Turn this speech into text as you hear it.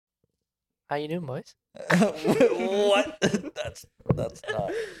How you doing, boys? What? That's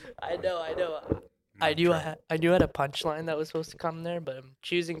not. I know. I knew I had a punchline that was supposed to come there, but I'm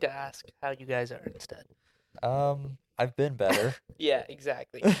choosing to ask how you guys are instead. I've been better. Yeah,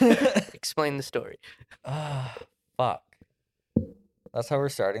 exactly. Explain the story. Fuck. That's how we're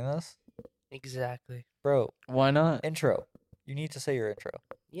starting this? Exactly. Bro, Why not? intro. You need to say your intro.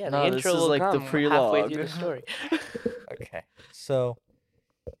 Yeah, No, the this intro is will like the come halfway through the prelogue. story. Okay. So,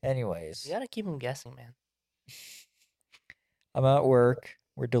 anyways, You gotta keep them guessing, man. I'm at work.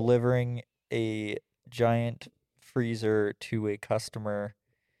 We're delivering a giant freezer to a customer,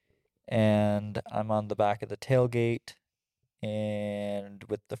 and I'm on the back of the tailgate, and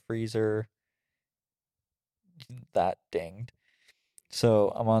with the freezer, that dinged.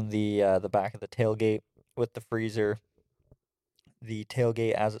 So I'm on the back of the tailgate with the freezer. The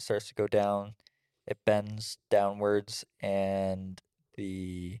tailgate, as it starts to go down, it bends downwards, and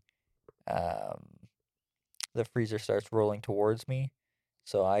um the freezer starts rolling towards me.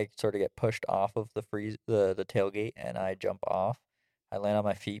 So I sort of get pushed off of the tailgate, and I jump off. I land on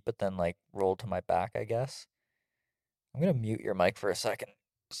my feet, but then like roll to my back, I guess. I'm gonna mute your mic for a second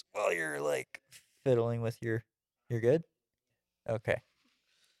while you're like fiddling with your. You're good? Okay.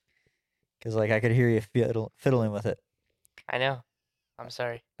 Because like I could hear you fiddling with it. I know. I'm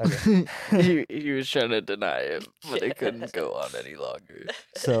sorry. Okay. he was trying to deny it, but it couldn't go on any longer.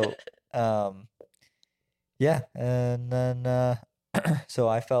 So, yeah, and then so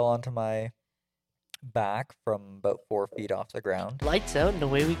I fell onto my back from about 4 feet off the ground. Lights out and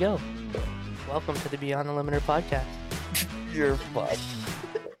away we go. Welcome to the Beyond the Limiter podcast. You're fucked.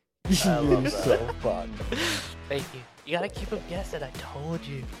 I love You're that. so fucked. Thank you. You gotta keep them guessing. I told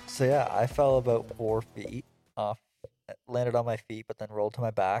you. So yeah, I fell about 4 feet off, landed on my feet, but then rolled to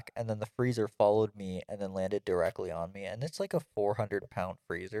my back, and then the freezer followed me and then landed directly on me, and it's like a 400-pound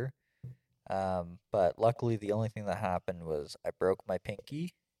freezer. But luckily the only thing that happened was I broke my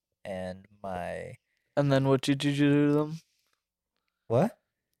pinky and my And then what did you do to them? what?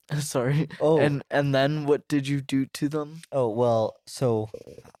 Sorry. Oh. And then what did you do to them? Oh, well, so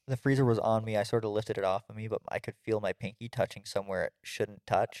the freezer was on me. I sort of lifted it off of me, but I could feel my pinky touching somewhere it shouldn't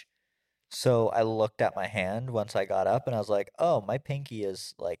touch. So I looked at my hand once I got up, and I was like, oh, my pinky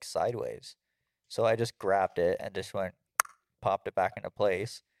is like sideways. So I just grabbed it and just popped it back into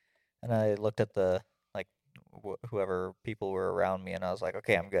place. And I looked at the, like, whoever people were around me, and I was like,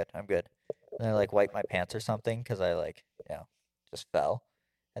 okay, I'm good. And I like wiped my pants or something because I like, just fell.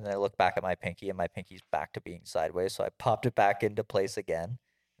 And then I looked back at my pinky, and my pinky's back to being sideways. So I popped it back into place again,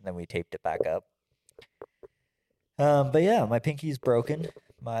 and then we taped it back up. But yeah, my pinky's broken.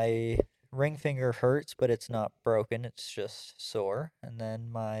 My ring finger hurts, but it's not broken. It's just sore. And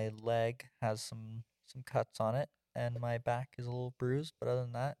then my leg has some cuts on it, and my back is a little bruised. But other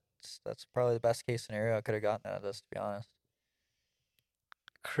than that, that's probably the best case scenario I could have gotten out of this, to be honest.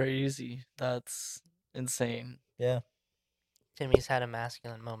 Crazy. That's insane. Yeah. Timmy's had a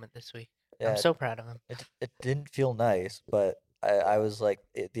masculine moment this week. Yeah. I'm so proud of him. It didn't feel nice, but I was like,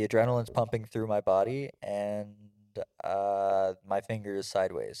 the adrenaline's pumping through my body, and my finger is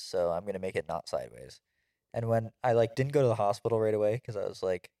sideways, so I'm gonna make it not sideways. And when I like didn't go to the hospital right away because I was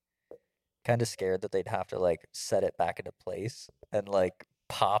like kind of scared that they'd have to like set it back into place and like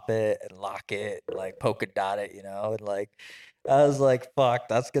pop it and lock it, and, like polka dot it, and like I was like, fuck,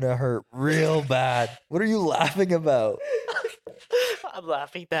 that's gonna hurt real bad. What are you laughing about? I'm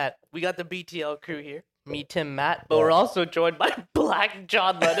laughing that we got the BTL crew here. Me, Tim, Matt, but Yeah. we're also joined by Black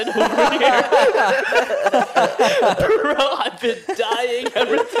John Lennon over here. Bro, I've been dying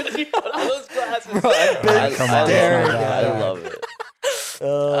ever since you put on those glasses. Bro, I've been Come on, staring I at it. love it.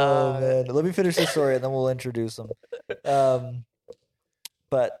 Oh man, let me finish the story and then we'll introduce them.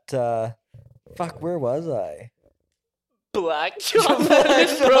 But fuck, where was I? Black John Lennon,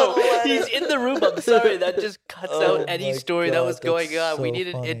 John bro. Lennon. He's in the room. I'm sorry, that just cuts Oh out any my story that God, was going that's on. We so need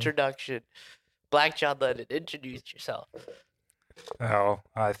an funny. introduction. Black John Lennon, introduce yourself. Oh,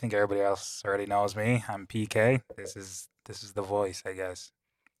 I think everybody else already knows me. I'm PK. This is the voice, I guess.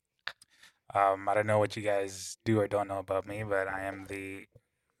 I don't know what you guys do or don't know about me, but I am the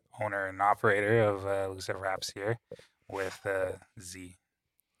owner and operator of Lucid Raps here with Z.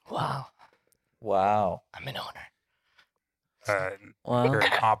 Wow, Wow. I'm an owner. Wow. You're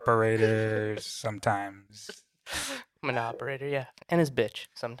an operator sometimes. I'm an operator, yeah. And his bitch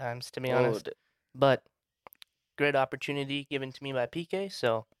sometimes, to be Oh, honest. But great opportunity given to me by PK,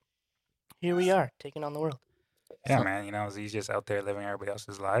 so here we are, taking on the world. Yeah, So- man. Z's just out there living everybody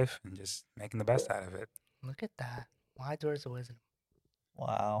else's life and just making the best out of it. Look at that. Wide doors of wisdom.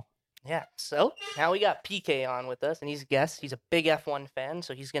 Wow. Yeah, so now we got PK on with us, and he's a guest. He's a big F1 fan,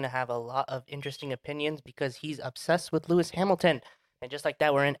 so he's going to have a lot of interesting opinions because he's obsessed with Lewis Hamilton. And just like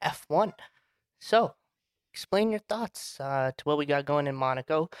that, we're in F1. So, explain your thoughts to what we got going in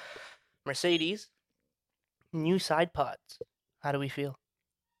Monaco. Mercedes, new side pods. How do we feel?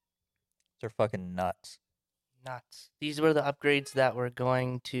 They're fucking nuts. Nuts. These were the upgrades that were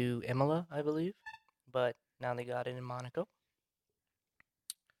going to Imola, I believe, but now they got it in Monaco.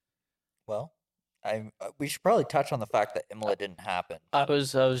 Well, we should probably touch on the fact that Imola didn't happen. I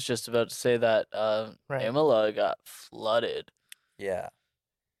was just about to say that Right. Imola got flooded. Yeah.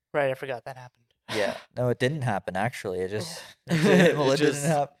 Right, I forgot that happened. Yeah. No, it didn't happen actually. It just It Imola didn't just-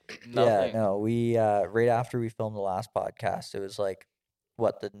 happen. Yeah, Nothing. no, we right after we filmed the last podcast, it was like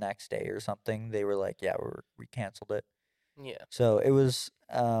the next day or something, they were like, yeah, we canceled it. Yeah. So it was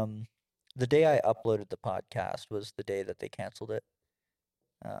the day I uploaded the podcast was the day that they canceled it.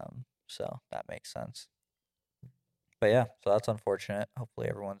 So that makes sense. But yeah, so that's unfortunate. Hopefully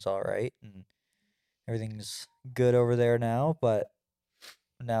everyone's all right and everything's good over there now, but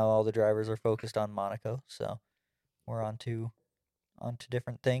now all the drivers are focused on Monaco, so we're on to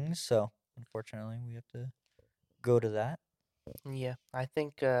different things. So unfortunately, we have to go to that. Yeah, I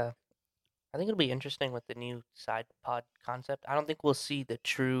think it'll be interesting with the new side pod concept. I don't think we'll see the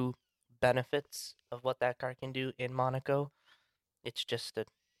true benefits of what that car can do in Monaco. It's just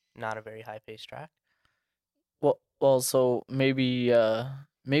not a very high paced track. Well, so maybe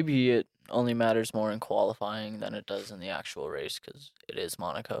it only matters more in qualifying than it does in the actual race because it is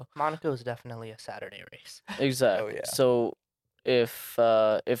Monaco. Monaco is definitely a Saturday race. Exactly. yeah. So if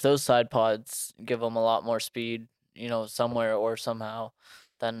those side pods give them a lot more speed, somewhere or somehow,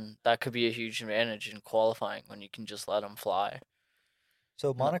 then that could be a huge advantage in qualifying when you can just let them fly.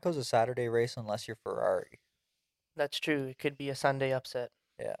 So Monaco's a Saturday race unless you're Ferrari. That's true. It could be a Sunday upset.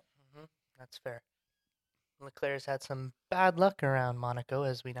 Yeah. That's fair. Leclerc's had some bad luck around Monaco,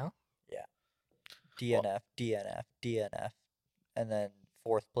 as we know. Yeah. DNF, and then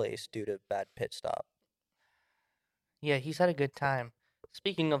fourth place due to bad pit stop. Yeah, he's had a good time.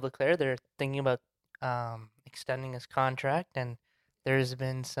 Speaking of Leclerc, they're thinking about extending his contract, and there's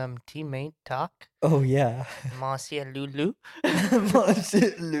been some teammate talk. Oh yeah. Monsieur Lulu.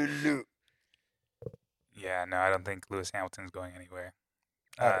 Monsieur Lulu. Yeah, no, I don't think Lewis Hamilton's going anywhere.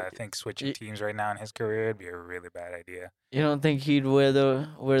 I don't I think switching Ye- teams right now in his career would be a really bad idea. You don't think he'd wear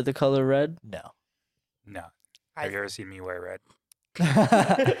the color red? No. No. I- Have you ever seen me wear red?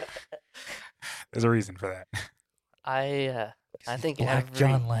 Black There's a reason for that. I think every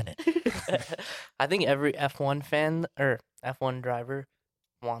John Lennon. I think every F1 fan or F1 driver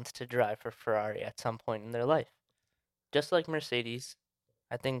wants to drive for Ferrari at some point in their life. Just like Mercedes,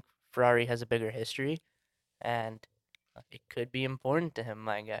 I think Ferrari has a bigger history, and it could be important to him,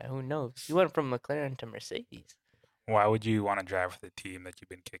 my guy. Who knows? He went from McLaren to Mercedes. Why would you want to drive for the team that you've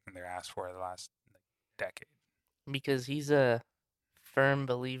been kicking their ass for the last decade? Because he's a firm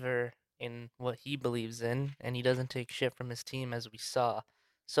believer in what he believes in, and he doesn't take shit from his team, as we saw.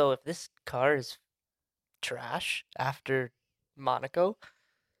 So if this car is trash after Monaco,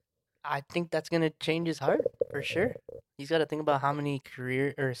 I think that's gonna change his heart for sure. He's got to think about how many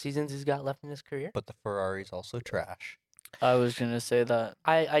career or seasons he's got left in his career. But the Ferrari's also trash. I was gonna say that.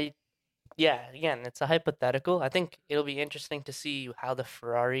 Yeah, again, it's a hypothetical. I think it'll be interesting to see how the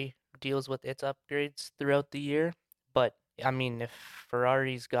Ferrari deals with its upgrades throughout the year. But I mean, if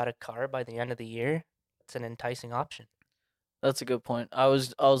Ferrari's got a car by the end of the year, it's an enticing option. That's a good point. I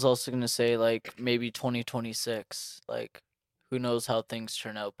was also gonna say like maybe 2026. Like, who knows how things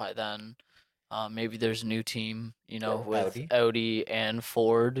turn out by then? Maybe there's a new team, with Audi and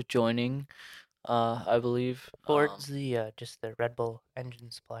Ford joining. I believe. Ford's just the Red Bull engine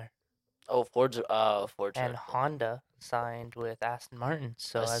supplier, Ford's and Red Bull. Honda signed with Aston Martin.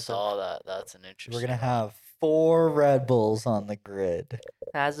 So I saw that. That's an interesting. We're gonna have 4 Red Bulls on the grid.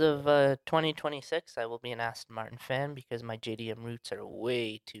 as of 2026, I will be an Aston Martin fan because my JDM roots are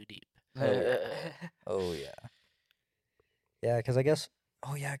way too deep. Oh yeah. Yeah, because I guess.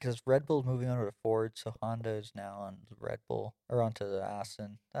 Oh yeah, because Red Bull's moving on to Ford, so Honda is now on the Red Bull or onto the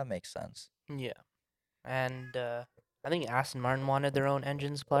Aston. That makes sense. Yeah, and I think Aston Martin wanted their own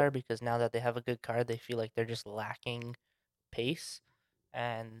engine supplier because now that they have a good car, they feel like they're just lacking pace,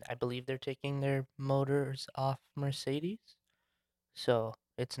 and I believe they're taking their motors off Mercedes. So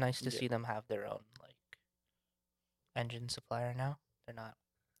it's nice to Yeah. see them have their own engine supplier now.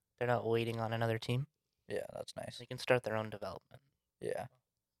 They're not waiting on another team. Yeah, that's nice. They can start their own development. Yeah.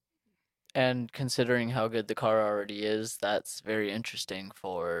 And considering how good the car already is, that's very interesting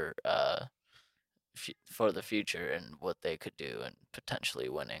for the future and what they could do and potentially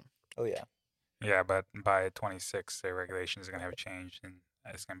winning. Oh yeah. Yeah, but by 26, the regulations are gonna have changed, and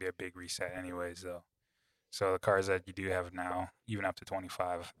it's gonna be a big reset, anyways. Though, so the cars that you do have now, even up to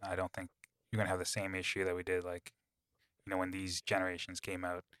 25, I don't think you're gonna have the same issue that we did, like when these generations came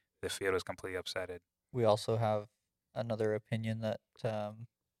out, the field was completely upsetted. We also have another opinion that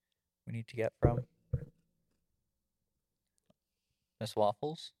we need to get from Miss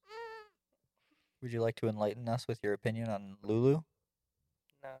Waffles. Would you like to enlighten us with your opinion on Lulu?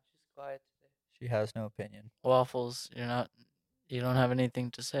 No, she's quiet today. She has no opinion. Waffles, you don't have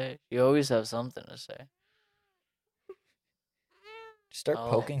anything to say. You always have something to say. Start Oh.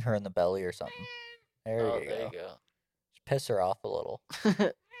 poking her in the belly or something. There you There go. you go. Just piss her off a little.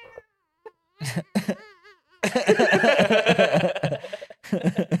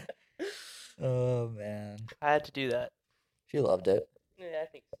 Oh man, I had to do that. she loved it. Yeah, I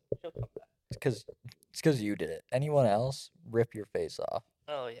think so. She'll come back. It's because you did it. Anyone else, rip your face off.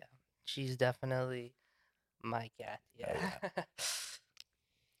 Oh yeah, she's definitely my cat. Yeah.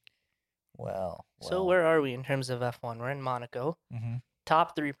 Well. So where are we in terms of F1? We're in Monaco. Mm-hmm.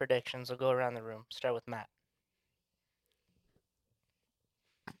 Top 3 predictions. We'll go around the room. Start with Matt.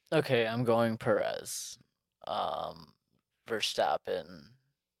 Okay, I'm going Perez. Verstappen.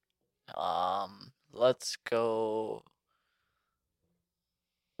 Let's go.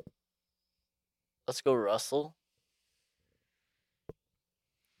 Let's go Russell.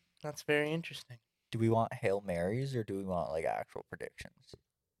 That's very interesting. Do we want Hail Marys or do we want like actual predictions?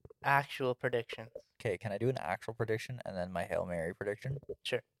 Actual predictions. Okay, can I do an actual prediction and then my Hail Mary prediction?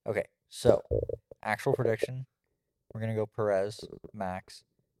 Sure. Okay, so actual prediction, we're gonna go Perez, Max,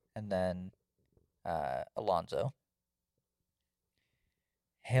 and then Alonso.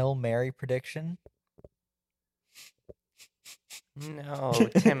 Hail Mary prediction. No,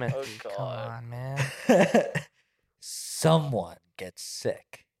 Timothy. Oh, Come God. on, man. Someone gets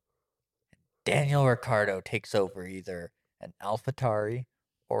sick. Daniel Ricciardo takes over either an AlphaTauri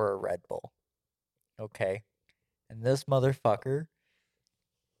or a Red Bull. Okay? And this motherfucker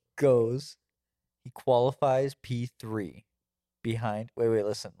he qualifies P3 behind,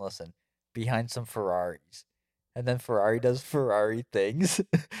 listen, behind some Ferraris. And then Ferrari does Ferrari things.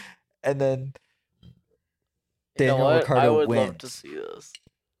 And then Daniel Ricciardo I would wins. love to see this.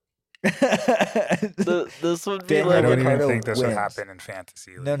 This would be Daniel I like don't Ricciardo even think this would wins. happen in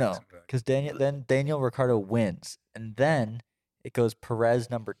fantasy leagues. No, because Daniel Ricciardo wins, and then it goes Perez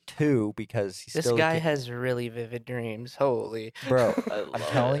number 2 because he's This still guy has really vivid dreams. Holy. bro. I I'm love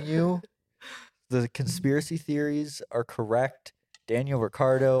telling it. you, the conspiracy theories are correct. Daniel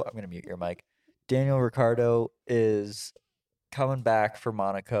Ricciardo, I'm gonna mute your mic. Daniel Ricciardo is coming back for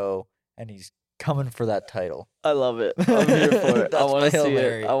Monaco, and he's coming for that title. I love it. I'm here for it. I That's want my to Hail see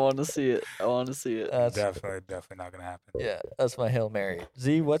Mary. it. I want to see it. I want to see it. That's Definitely not gonna happen. yeah, that's my Hail Mary.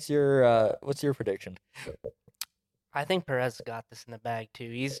 Z, what's your prediction? I think Perez got this in the bag too.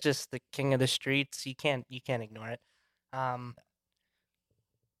 He's just the king of the streets. You can't ignore it.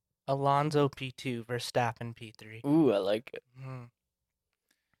 Alonso P2, Verstappen P3. Ooh, I like it.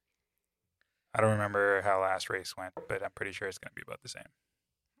 I don't remember how last race went, but I'm pretty sure it's gonna be about the same.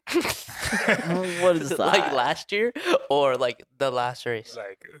 What is that? Like last year or like the last race?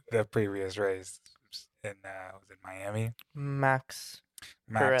 Like the previous race in was it Miami? Max.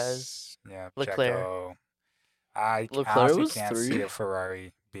 Max, Perez, yeah, Leclerc. Checo. I Leclerc honestly was can't 3. see a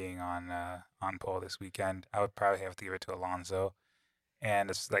Ferrari being on pole this weekend. I would probably have to give it to Alonso. And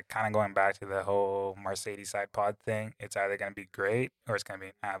it's like kind of going back to the whole Mercedes side pod thing. It's either going to be great or it's going to be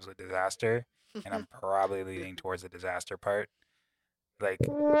an absolute disaster. And I'm probably leaning towards the disaster part. Like,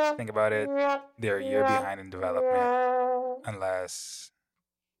 think about it. They're a year behind in development unless,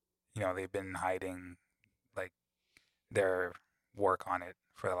 they've been hiding like their work on it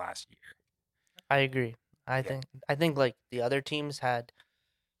for the last year. I agree. I think like the other teams had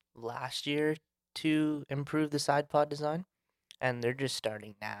last year to improve the side pod design, and they're just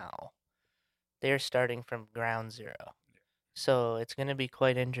starting now. They're starting from ground zero. So it's going to be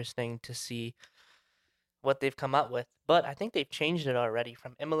quite interesting to see what they've come up with. But I think they've changed it already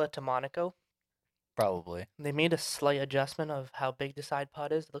from Imola to Monaco. Probably. They made a slight adjustment of how big the side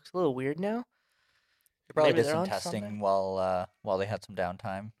pod is. It looks a little weird now. They probably Maybe did they're some onto testing something. while they had some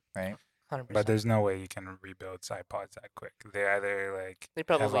downtime, right? 100%. But there's no way you can rebuild side pods that quick. They either They have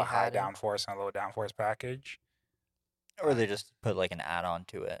probably a high had it. downforce and a low downforce package, Or they just put like an add-on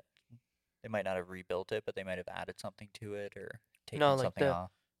to it. They might not have rebuilt it, but they might have added something to it or taken No, like something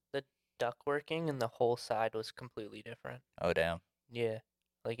off. the duct working and the whole side was completely different. Oh damn, Yeah,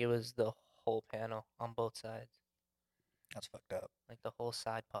 like it was the whole panel on both sides, that's fucked up. like the whole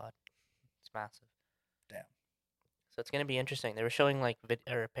side pod. It's massive. Damn. So it's gonna be interesting. They were showing like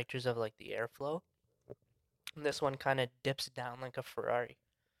pictures of like the airflow. And this one kind of dips down like a Ferrari.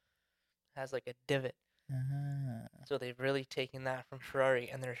 Has like a divot. So they've really taken that from Ferrari,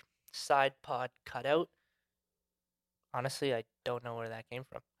 and their side pod cutout. Honestly, I don't know where that came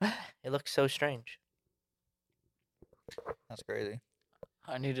from. It looks so strange. That's crazy.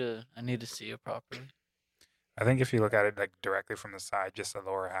 I need to see it properly. I think if you look at it like directly from the side, just the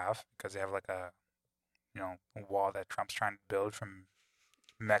lower half, because they have like a wall that Trump's trying to build from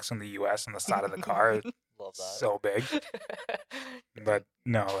Mexico and the U.S. on the side of the car. Love that. So big. But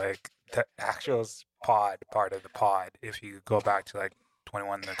no, like the actual pod part of the pod, if you go back to like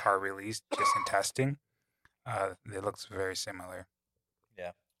 21, the car released just in testing, it looks very similar.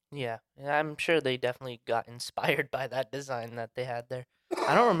 Yeah, I'm sure they definitely got inspired by that design that they had there.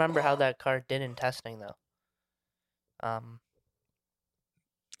 I don't remember how that car did in testing though.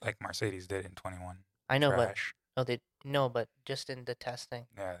 Like Mercedes did in 21. I know, Trash. but just in the testing,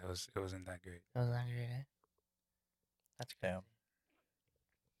 Yeah, it wasn't that great. it wasn't that great. Eh? That's good. Yeah.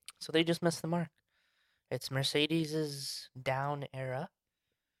 So they just missed the mark. It's Mercedes's down era,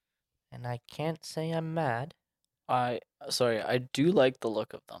 and I can't say I'm mad. I do like the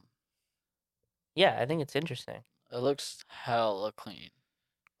look of them. Yeah, I think it's interesting. It looks hella clean.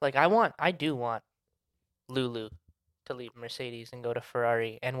 Like I do want Lulu to leave Mercedes and go to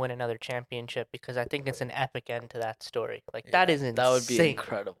Ferrari and win another championship because I think it's an epic end to that story. Like that is insane. That would be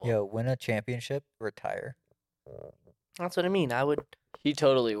incredible. Yo, win a championship, retire. That's what I mean. I would. He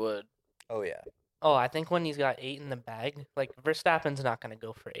totally would. Oh yeah. Oh, I think when he's got 8 in the bag, like Verstappen's not gonna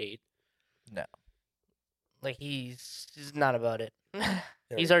go for 8. No. Like he's not about it.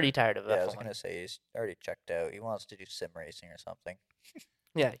 He's already tired of Yeah, F1. I was gonna say he's already checked out. He wants to do sim racing or something.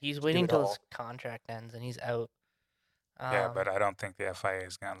 Yeah, he's do waiting it till all. his contract ends and he's out. Yeah, but I don't think the FIA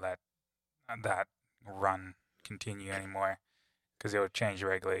is going to let that run continue anymore because it would change the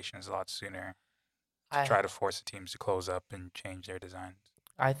regulations a lot sooner to try to force the teams to close up and change their designs.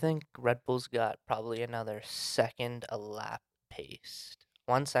 I think Red Bull's got probably another second a lap pace.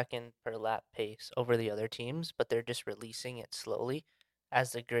 1 second per lap pace over the other teams, but they're just releasing it slowly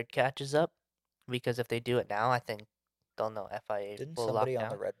as the grid catches up. Because if they do it now, I think they'll know FIA Didn't will somebody lock on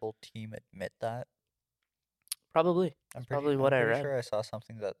down. the Red Bull team admit that? Probably. I'm probably what I pretty read. sure I saw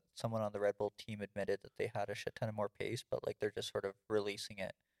something that someone on the Red Bull team admitted that they had a shit ton of more pace, but like they're just sort of releasing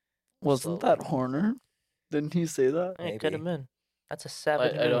it. Wasn't slowly. that Horner? Didn't he say that? It could have Maybe. been. That's a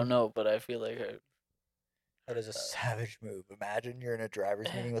savage I don't move. know, but I feel like That is a savage move. Imagine you're in a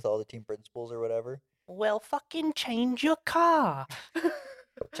driver's meeting with all the team principals or whatever. Well, fucking change your car.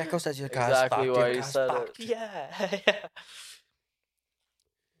 Checo says your car's Exactly fucked. why Your he car's said it. fucked. Yeah.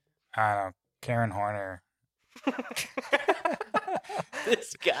 I don't know. Karen Horner,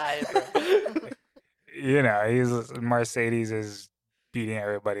 This guy, bro. he's Mercedes is beating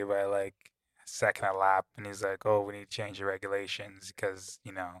everybody by like a second a lap, and he's like, "Oh, we need to change the regulations because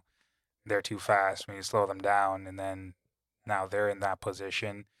they're too fast. We need to slow them down." And then now they're in that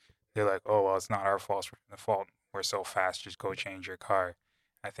position. They're like, "Oh, well, it's not our fault. The fault. We're so fast. Just go change your car."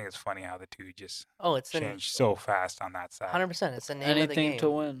 I think it's funny how the two just It's change so fast on that side. 100%. It's the name of the anything game. to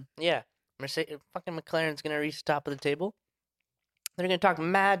win. Yeah. Fucking McLaren's gonna reach the top of the table. They're gonna talk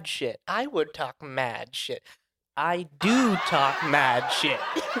mad shit. I would talk mad shit. I do talk mad shit.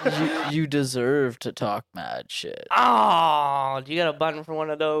 You deserve to talk mad shit. Oh, you got a button for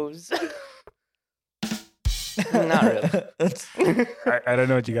one of those? Not really. I don't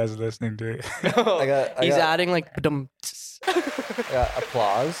know what you guys are listening to. He's adding like I got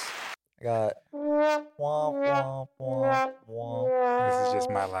applause. I got womp womp womp womp. This is just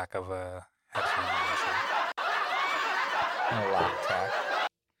my lack of headphones. And a laugh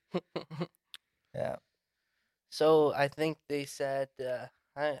track. Yeah. So I think they said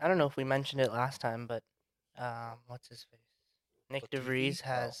I don't know if we mentioned it last time, but what's his face? Nick Latifi? DeVries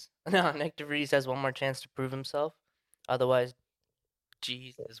has Nick DeVries has one more chance to prove himself. Otherwise,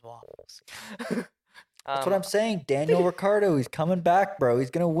 Jesus waffles. That's what I'm saying. Daniel Ricciardo, he's coming back, bro. He's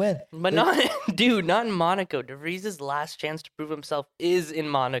gonna win. But not in Monaco. DeVries' last chance to prove himself is in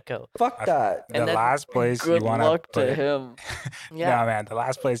Monaco. Fuck that. The And then- last place Good you want luck to to him. Yeah. No, man. The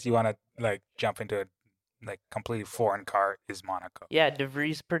last place you want to like jump into a completely foreign car is Monaco. Yeah,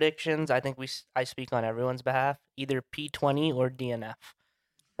 DeVries predictions. I think I speak on everyone's behalf. Either P20 or DNF.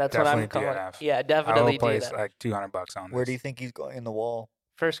 That's what I'm Definitely calling. DNF. Yeah, I definitely will place DNF. like $200 on this. Where do you think he's going in the wall?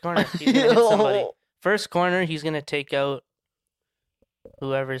 First corner, he's gonna hit somebody. First corner, he's gonna take out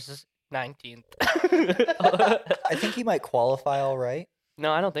whoever's 19th. I think he might qualify all right.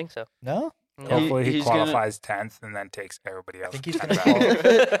 No, I don't think so. No? No. Hopefully he he's gonna- qualifies 10th and then takes everybody else. think he's 10 gonna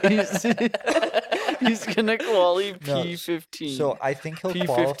back. He's- He's gonna qualify No, P15. So I think he'll P15.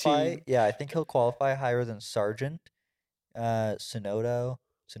 qualify. Yeah, I think he'll qualify higher than Sargent, Sonoda,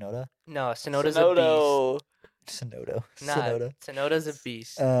 No, Sonoda's a beast. Sonoda. Nah, Sonoda's a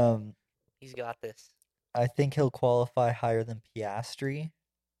beast. He's got this. I think he'll qualify higher than Piastri,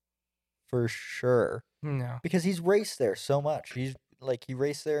 for sure, No. because he's raced there so much. He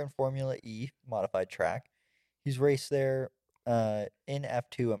raced there in Formula E modified track. He's raced there, in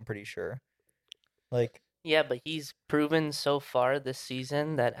F2. I'm pretty sure. Like, Yeah, but he's proven so far this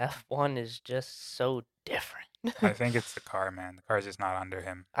season that F1 is just so different. I think it's the car, man. The car's just not under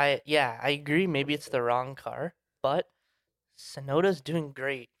him. I agree. Maybe it's the wrong car, but Sonoda's doing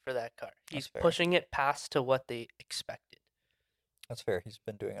great for that car. He's fair. pushing it past to what they expected. that's fair. He's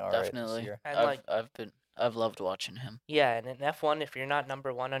been doing all right this Definitely. year. And I've loved watching him. Yeah, and in F1, if you're not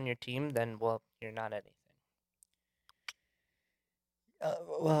number one on your team, then well, you're not anything.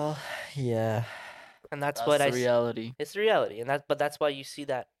 Well, yeah. And that's the reality. It's the reality, and that's why you see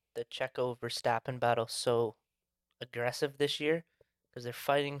that the Checo Verstappen battle so aggressive this year, because they're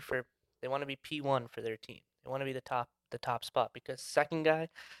fighting for. They want to be P1 for their team. They want to be the top spot, because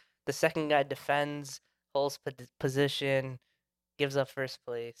the second guy defends, holds position, gives up first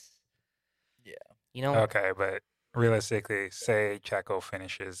place. Yeah. You know. Okay, but realistically, say Checo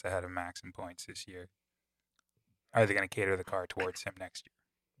finishes ahead of Max in points this year. Are they going to cater the car towards him next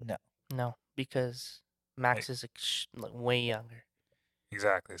year? No, because Max is way younger.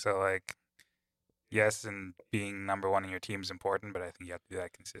 Exactly. So, like, yes, and being number one in your team is important, but I think you have to do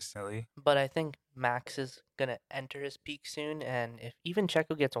that consistently. But I think Max is gonna enter his peak soon, and if even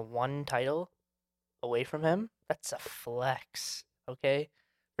Checo gets one title away from him, that's a flex. Okay,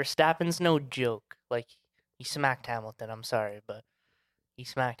 Verstappen's no joke. Like, he smacked Hamilton. I'm sorry, but he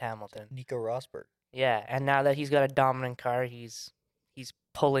smacked Hamilton. Nico Rosberg. Yeah, and now that he's got a dominant car, he's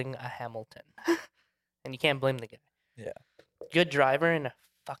pulling a Hamilton, and you can't blame the guy. Yeah. Good driver in a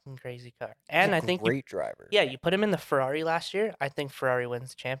fucking crazy car, and I think great driver. Yeah, you put him in the Ferrari last year. I think Ferrari wins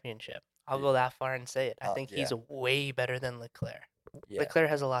the championship. I'll go that far and say it. I think he's way better than Leclerc. Yeah. Leclerc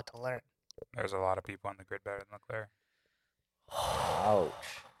has a lot to learn. There's a lot of people on the grid better than Leclerc. Ouch.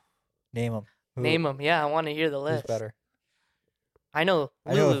 Name them. Name them. Yeah, I want to hear the list. Who's better? I know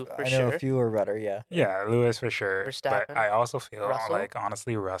Lulu for sure. I know a few are better. Yeah. Yeah, Lewis for sure. Verstappen. But I also feel Russell? like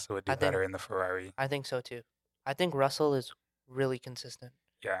honestly Russell would do better in the Ferrari. I think so too. I think Russell is really consistent.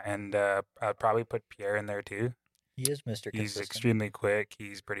 Yeah, and I'd probably put Pierre in there too. He is Mr. He's Consistent. extremely quick.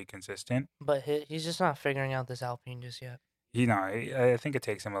 He's pretty consistent. But he's just not figuring out this Alpine just yet. I think it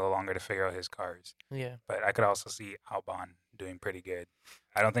takes him a little longer to figure out his cars. Yeah. But I could also see Albon doing pretty good.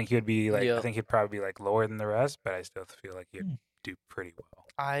 I don't think he would be like. I think he'd probably be like lower than the rest, but I still feel like he'd do pretty well.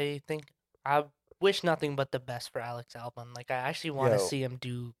 I wish nothing but the best for Alex Albon. Like, I actually want to see him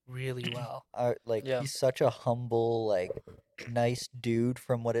do really well. He's such a humble, like, nice dude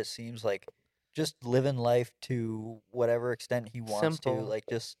from what it seems like. Just living life to whatever extent he wants to. Like,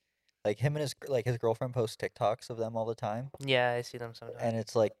 just, like, him and his girlfriend post TikToks of them all the time. Yeah, I see them sometimes. And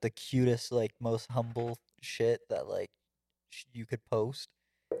it's, like, the cutest, like, most humble shit that, like, you could post.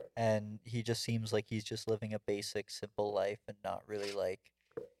 And he just seems like he's just living a basic, simple life and not really, like,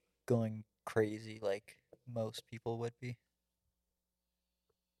 going crazy like most people would be.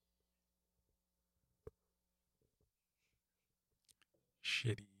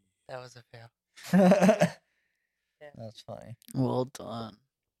 Shitty. That was a fail. Yeah. That's funny. Well done.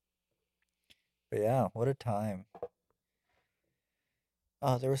 But yeah, what a time.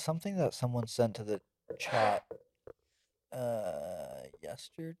 There was something that someone sent to the chat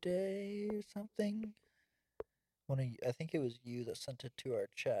yesterday or something. I think it was you that sent it to our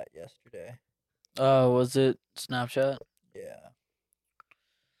chat yesterday. Was it Snapchat? Yeah.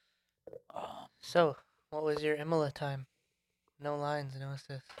 So, what was your Imola time? No lines, no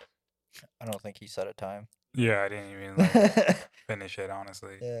assists. I don't think he set a time. Yeah, I didn't even finish it,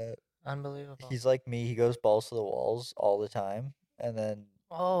 honestly. Yeah. Unbelievable. He's like me. He goes balls to the walls all the time, and then.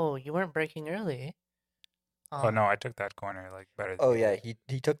 Oh, you weren't breaking early. Oh no, I took that corner like better. Oh yeah,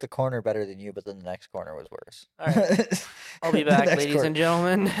 he took the corner better than you, but then the next corner was worse. All right. I'll be back, ladies and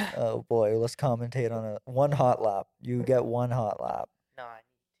gentlemen. Oh boy, let's commentate on one hot lap. You get one hot lap. No, I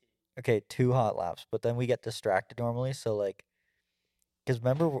need Okay, 2 hot laps, but then we get distracted normally. So like, because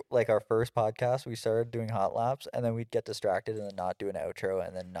remember, like our first podcast, we started doing hot laps, and then we'd get distracted and then not do an outro,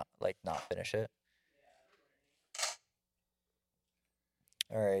 and then not finish it.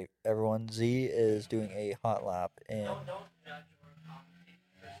 All right, everyone. Z is doing a hot lap, and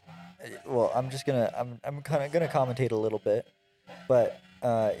well, I'm kind of gonna commentate a little bit, but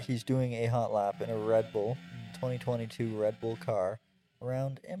he's doing a hot lap in a Red Bull 2022 Red Bull car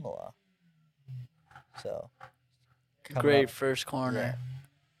around Imola. So Great up, first corner. Yeah.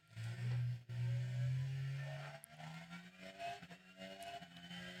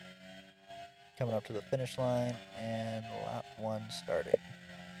 Coming up to the finish line, and lap 1 starting.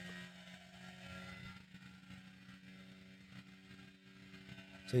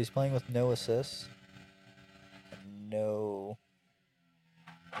 So he's playing with no assists, and no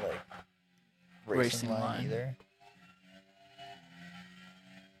racing line either.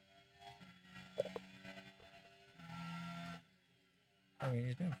 I mean,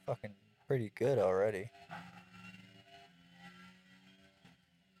 he's doing fucking pretty good already.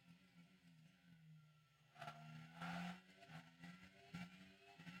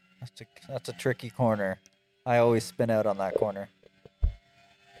 That's a tricky corner. I always spin out on that corner.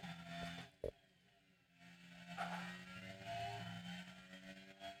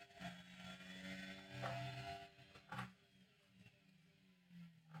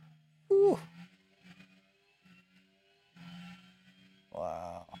 Whew.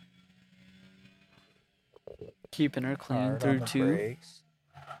 Wow. Keeping her clean Hard through on the 2. brakes.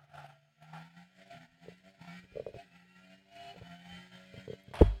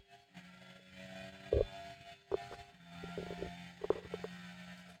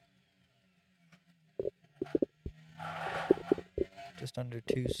 Just under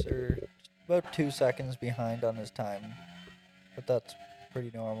about 2 seconds behind on his time, but that's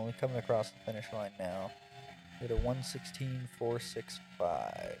pretty normal. Coming across the finish line now. Did a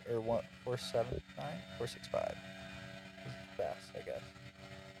 1:16.465 or 4:79 4:65. Fast, I guess.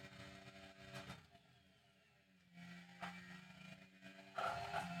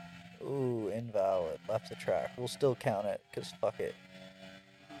 Ooh, invalid. Left the track. We'll still count it, because fuck it.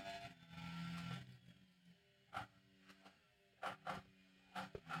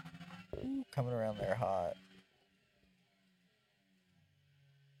 Ooh, coming around there hot.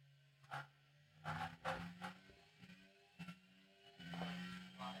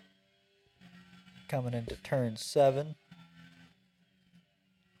 Coming into turn 7.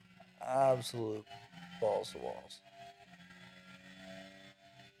 Absolute balls to walls.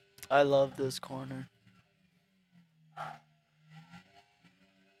 I love this corner.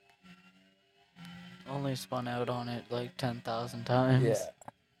 Only spun out on it like 10,000 times. Yeah.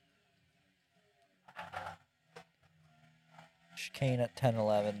 Chicane at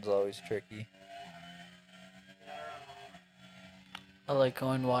 10-11 is always tricky. I like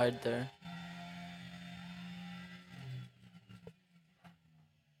going wide there.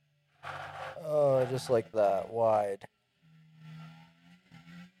 Oh, just like that. Wide.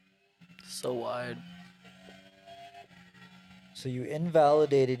 So wide. So you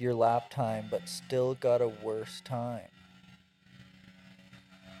invalidated your lap time, but still got a worse time.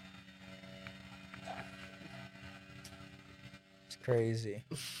 It's crazy.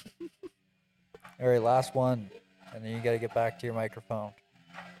 All right, last one. And then you got to get back to your microphone.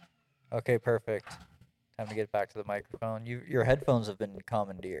 Okay, perfect. Time to get back to the microphone. Your headphones have been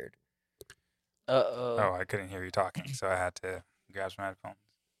commandeered. Uh-oh. Oh, I couldn't hear you talking, so I had to grab some headphones.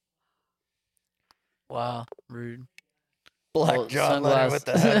 Wow, rude. Black John Lennon with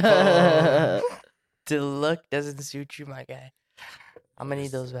the headphones. The look doesn't suit you, my guy. I'm gonna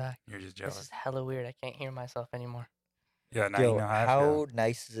need those back. You're just This jealous. is hella weird. I can't hear myself anymore. Yeah, now Yo, you know how I how feel.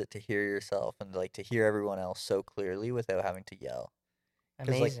 nice is it to hear yourself and like to hear everyone else so clearly without having to yell?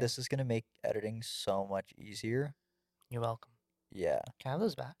 Because Amazing. like this is gonna make editing so much easier. You're welcome. Yeah. Can I have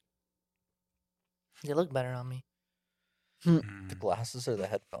those back? They look better on me. The glasses or the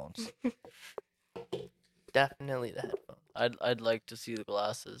headphones? Definitely the headphones. I'd like to see the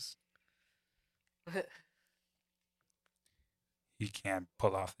glasses. You can't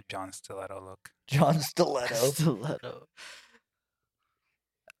pull off the John Stiletto look. John Stiletto. Stiletto.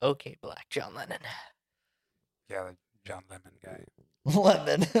 Okay, Black John Lennon. Yeah, the John Lemon guy.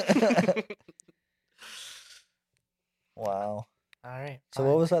 Lemon. Wow. All right. So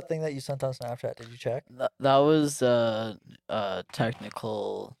what was that thing that you sent on Snapchat? Did you check? That was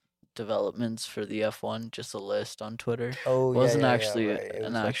technical developments for the F1, just a list on Twitter. Oh, It wasn't yeah, actually right. It an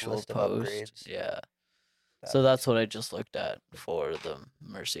was like a actual list of post. upgrades. Yeah. That So makes that's what I just looked at for the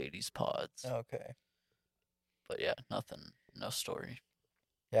Mercedes pods. Okay. But yeah, nothing, no story.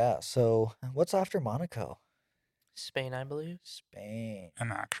 Yeah, so what's after Monaco? Spain, I believe. Spain.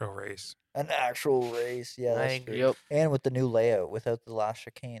 An actual race. An actual race. Yeah, I that's agree. true. Yep. And with the new layout, without the last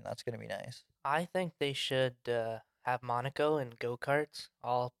chicane, that's going to be nice. I think they should have Monaco and go-karts,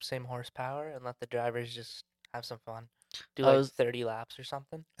 all same horsepower, and let the drivers just have some fun. Do like 30 laps or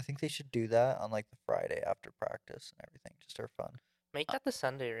something. I think they should do that on like the Friday after practice and everything, just for fun. Make that the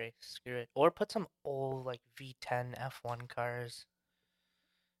Sunday race. Screw it. Or put some old like V10 F1 cars.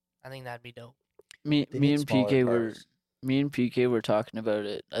 I think that'd be dope. Me They me need and smaller PK cars. were talking about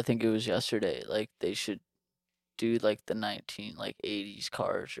it. I think it was yesterday. Like they should do like the 80s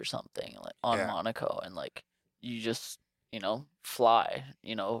cars or something like on Yeah. Monaco, and like you just fly, Or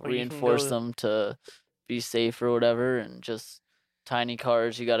you can reinforce go. them to be safe or whatever, and just tiny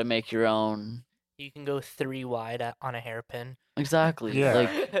cars you got to make your own. You can go 3 wide on a hairpin. Exactly. Yeah,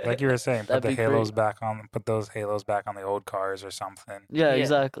 Like like you were saying, put that'd the be halos great. back on, put those halos back on the old cars or something. Yeah, Yeah.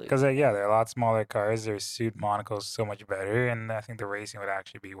 exactly. Because yeah, they're a lot smaller cars. They suit Monaco so much better, and I think the racing would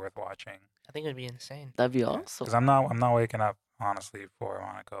actually be worth watching. I think it'd be insane. That'd be Because awesome. I'm not waking up honestly for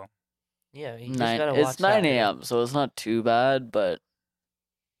Monaco. Yeah, you just gotta It's watch 9 Saturday. a.m., so it's not too bad, but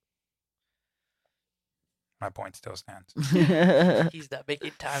My point still stands. He's not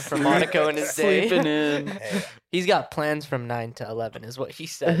making time for Monaco in his day. Sleeping in. Hey, He's got plans from 9 to 11 is what he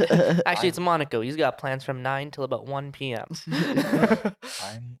said. Actually, it's Monaco. He's got plans from 9 till about 1 p.m.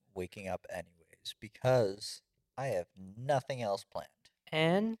 I'm waking up anyways because I have nothing else planned.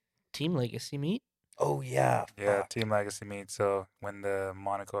 And Team Legacy meet. Oh yeah, Yeah, fuck. Team Legacy meet. So when the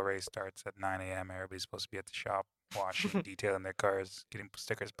Monaco race starts at 9 a.m., everybody's supposed to be at the shop washing, detailing their cars, getting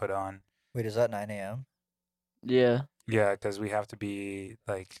stickers put on. Wait, is that 9 a.m.? Yeah. Yeah, because we have to be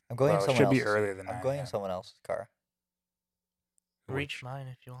like. I'm going in well, it someone should be else's. earlier than 9 I'm going in a.m. someone else's car. Reach mine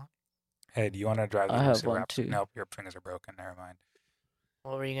if you want. Hey, do you want to drive the I have Lucid one Raptor? too. Nope, your fingers are broken. Never mind.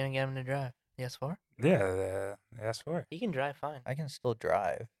 What were you gonna get him to drive? The S4? Yeah, the S4. He can drive fine. I can still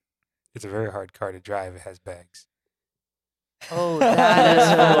drive. It's a very hard car to drive. It has bags. Oh, that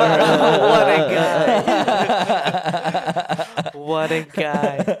S4. What a guy. What a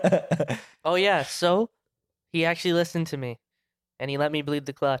guy. Oh yeah, so he actually listened to me, and he let me bleed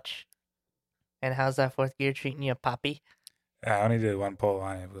the clutch. And how's that fourth gear treating you, Poppy? I only did one pull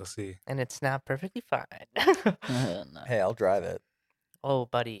on it. We'll see. And it snapped perfectly fine. Nice. Hey, I'll drive it. Oh,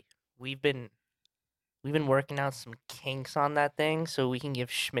 buddy, we've been working out some kinks on that thing so we can give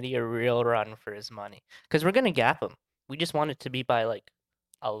Schmitty a real run for his money. Because we're gonna gap him. We just want it to be by like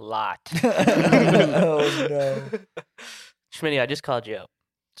a lot. Oh, no. Schmitty, I just called you out.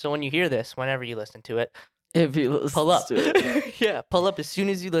 So when you hear this, whenever you listen to it, If he listens pull up. to it. Yeah, pull up as soon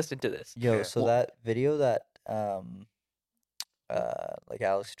as you listen to this. Yo, Yeah. so that video that like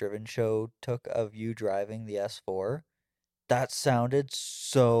Alex Driven Show took of you driving the S4, that sounded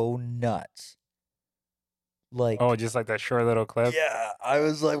so nuts. Like, Oh, just like that short little clip. yeah, I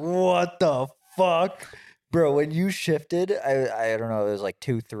was like, what the fuck? Bro, when you shifted, I don't know, it was like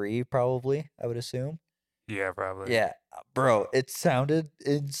 2-3 probably, I would assume. Yeah, probably. Yeah, bro, it sounded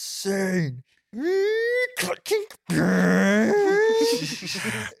insane. It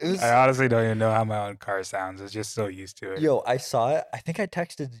was, I honestly don't even know how my own car sounds. It's just so used to it. yo, I saw it. I think I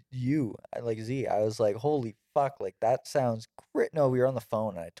texted you, like Z. I was like, holy fuck, like that sounds great. No, we were on the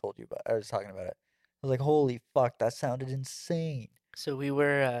phone and I told you about I was talking about it. I was like, holy fuck, that sounded insane. So we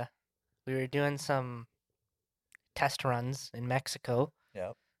were doing some test runs in Mexico.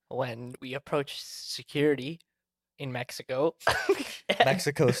 Yep. When we approached security in Mexico.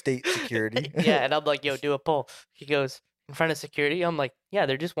 Mexico State Security. Yeah, and I'm like, yo, do a poll. He goes, in front of security? I'm like, yeah,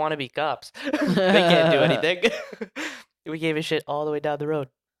 they're just wannabe cops. They can't do anything. We gave a shit all the way down the road.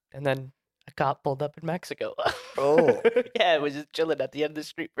 And then a cop pulled up in Mexico. Oh. Yeah, it was just chilling at the end of the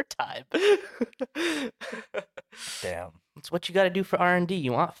street for time. Damn. It's what you got to do for R&D.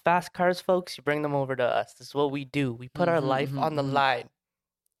 You want fast cars, folks? You bring them over to us. This is what we do. We put our life on the line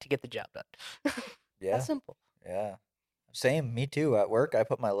to get the job done. Yeah. That's simple. Yeah. Same, me too. At work, I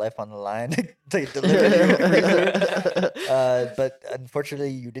put my life on the line to deliver your freezer. But unfortunately,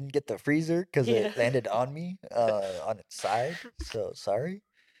 you didn't get the freezer because it landed on me, on its side. So sorry.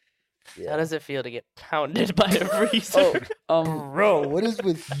 Yeah. How does it feel to get pounded by a freezer? Bro, what is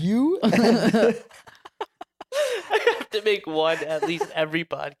with you? I have to make one at least every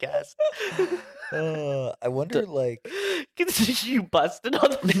podcast. I wonder, like, You busted on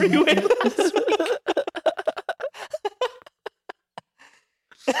the freeway last week.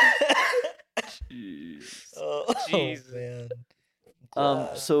 oh Jesus. man.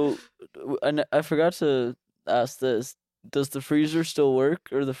 So I forgot to ask this. Does the freezer still work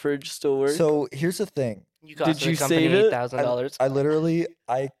or the fridge still work? So here's the thing. You cost Did the you company save it? $8,000. I literally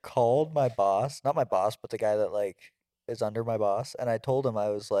called my boss, not my boss, but the guy that like is under my boss, and I told him, I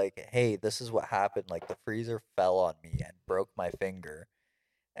was like, "Hey, this is what happened. Like the freezer fell on me and broke my finger."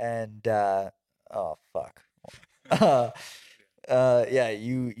 And oh fuck. Yeah,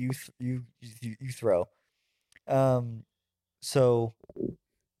 you throw. So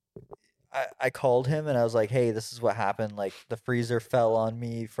I called him and I was like, "Hey, this is what happened. Like the freezer fell on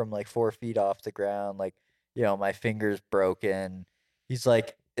me from like 4 feet off the ground. Like, you know, my finger's broken." He's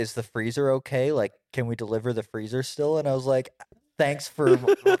like, is the freezer okay? Like, can we deliver the freezer still? And I was like, thanks for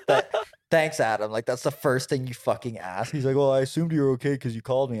that. Thanks, Adam. Like, that's the first thing you fucking ask. He's like, well, I assumed you were okay because you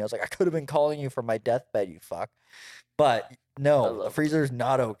called me. I was like, I could have been calling you from my deathbed, you fuck. But no, the freezer's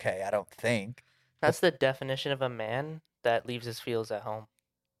not okay, I don't think. That's the definition of a man that leaves his feels at home.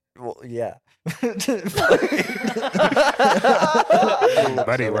 Well, yeah.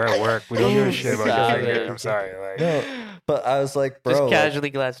 Buddy, we're at work. We don't give a shit about your finger. Savage. I'm sorry. Like, No, but I was like, bro. Just casually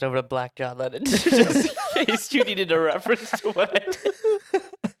glanced over to Black John Lennon just in case you needed a reference to what I did.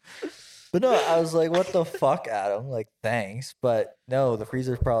 But no, I was like, what the fuck, Adam? Like, thanks. But no, the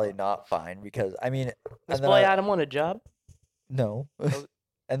freezer's probably not fine because, I mean. This boy Adam want a job? No.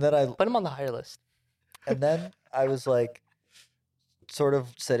 And then I. Put him on the hire list. And then I was like, sort of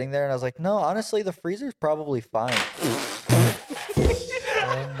sitting there and I was like, no, honestly, the freezer's probably fine.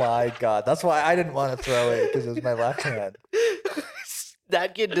 Oh my God. That's why I didn't want to throw it because it was my left hand.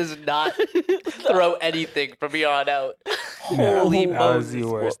 That kid does not throw anything from here on out. no, Holy that was the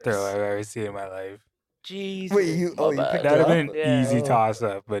Moses. worst throw I've ever seen in my life. Jeez. Wait, you My bad. picked That it would have up? been an Yeah. easy Oh. toss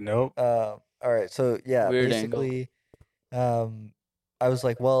up, but nope. All right, so yeah, Weird basically, I was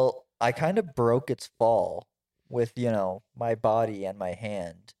like, well, I kind of broke its fall with my body and my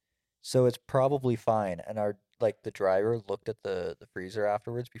hand, so it's probably fine. And the driver looked at the freezer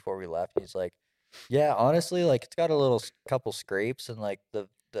afterwards before we left. And he's like, yeah, honestly, like it's got a little couple scrapes and like the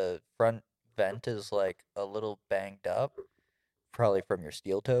front vent is like a little banged up, probably from your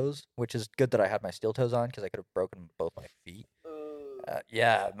steel toes, which is good that I had my steel toes on because I could have broken both my feet.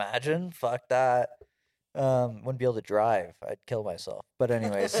 Yeah, imagine. Fuck that. Wouldn't be able to drive. I'd kill myself. But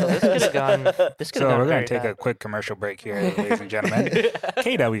anyways. So this could have gone. This could So have gone we're very going to take a bad. quick commercial break here, ladies and gentlemen.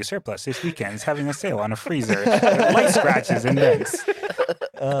 KW Surplus this weekend is having a sale on a freezer with light scratches and dents.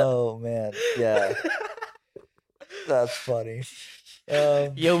 Oh, man. Yeah. That's funny.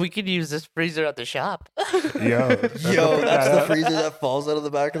 Yo, we could use this freezer at the shop. Yo, that's the freezer that falls out of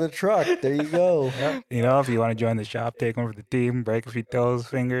the back of the truck. There you go. You know, if you want to join the shop, take one for the team, break a few toes,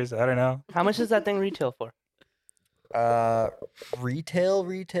 fingers. I don't know. How much does that thing retail for?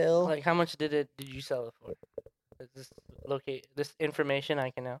 Retail. Like, how much did you sell it for? Is this information I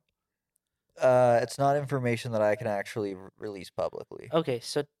can know? It's not information that I can actually release publicly. Okay,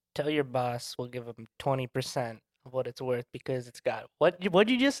 so tell your boss we'll give him 20% of what it's worth because it's got what'd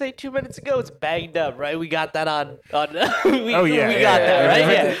you just say 2 minutes ago? It's banged up, right? We got that on we got that, right?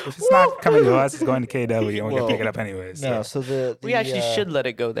 Yeah. If it's not coming to us, it's going to KW, and we're Well, gonna pick it up anyways. No, So. so We actually should let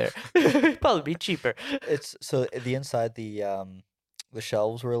it go there. Probably be cheaper. It's so the inside the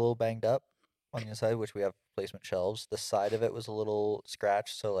shelves were a little banged up on the inside, which we have replacement shelves. The side of it was a little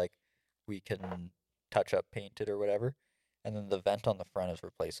scratched, so like we can touch up, paint it or whatever. And then the vent on the front is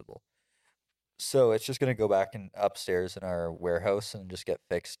replaceable. So it's just gonna go back and upstairs in our warehouse and just get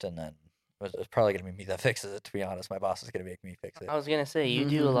fixed, and then it's probably gonna be me that fixes it. To be honest, my boss is gonna make me fix it. I was gonna say you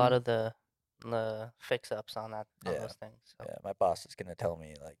do a lot of the fix ups on those things. So. Yeah, my boss is gonna tell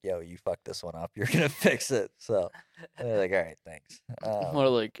me like, "Yo, you fucked this one up. You're gonna fix it." So they're like, "All right, thanks." More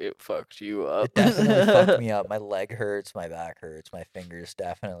like it fucked you up. It definitely fucked me up. My leg hurts, my back hurts, my fingers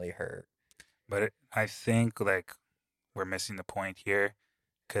definitely hurt. But I think like we're missing the point here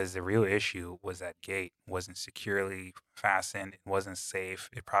because the real issue was that gate wasn't securely fastened. It wasn't safe.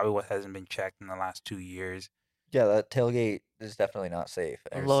 It probably hasn't been checked in the last 2 years. Yeah, that tailgate is definitely not safe.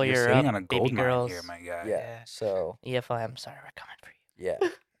 A You're lawyer sitting up, on a baby gold mine girls. here, my guy. Yeah. So EFI, I'm sorry, we're coming for you. yeah,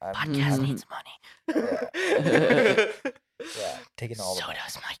 Podcast Mhm. needs money. yeah, taking all So the money.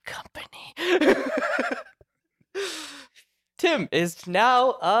 does my company. Tim is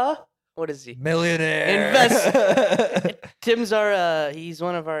now what is he? Millionaire. Tim's he's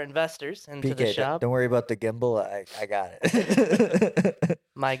one of our investors into the PK, shop. don't worry about the gimbal. I got it.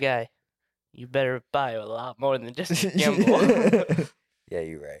 My guy, you better buy a lot more than just a gimbal. Yeah,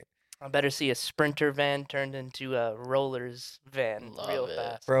 you're right, I better see a Sprinter van turned into a Rollers van Love real it.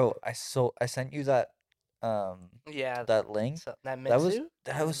 fast. bro. I sent you that Yeah, that link. so, that That was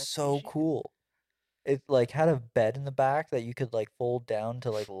Mitsu so Mitsubishi? cool. It like had a bed in the back that you could like fold down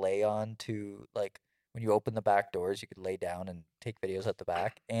to like lay on to like when you open the back doors, you could lay down and take videos at the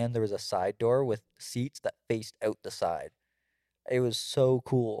back. And there was a side door with seats that faced out the side. It was so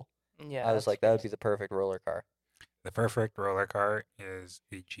cool. Yeah, I was that's like, that would be crazy. the perfect roller car. The perfect roller car is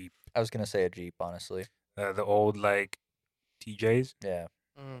a Jeep. I was gonna say a Jeep, honestly. The old like TJs. Yeah.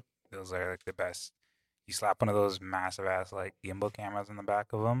 Mm. Those are like the best. You slap one of those massive ass like gimbal cameras on the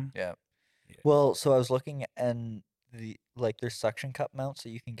back of them. Yeah. Well, so I was looking and there's suction cup mounts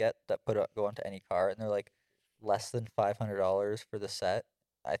that you can get that go onto any car, and they're like less than $500 for the set.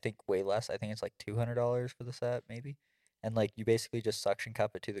 I think way less. I think it's like $200 for the set, maybe. and like you basically just suction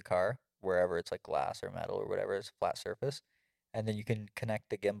cup it to the car wherever it's like glass or metal or whatever, it's a flat surface, and then you can connect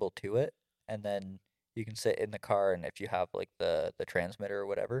the gimbal to it, and then you can sit in the car, and if you have like the transmitter or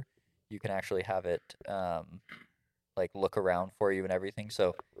whatever, you can actually have it like look around for you and everything.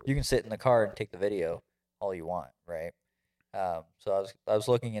 So you can sit in the car and take the video all you want, right? So I was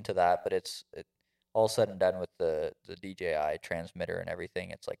looking into that, but all said and done with the DJI transmitter and everything,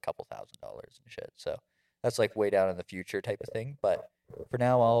 it's like a couple $1,000s and shit. So that's like way down in the future type of thing. But for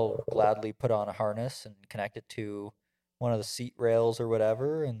now, I'll gladly put on a harness and connect it to one of the seat rails or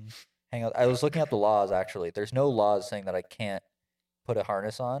whatever and hang out. I was looking at the laws actually. There's no laws saying that I can't put a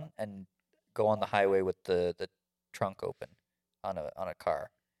harness on and go on the highway with the trunk open on a car.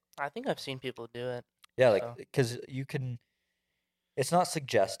 I think I've seen people do it. Yeah, like So. because you can. It's not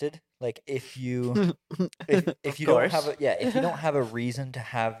suggested. Like if you if you don't have if you don't have a reason to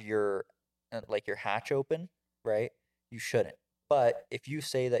have your like your hatch open, right? You shouldn't. But if you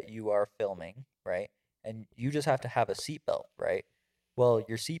say that you are filming, right, and you just have to have a seatbelt, right? Well,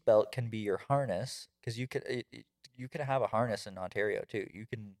 your seatbelt can be your harness because you can have a harness in Ontario too. You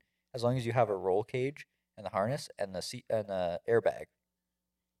can, as long as you have a roll cage and the harness and the seat and the airbag.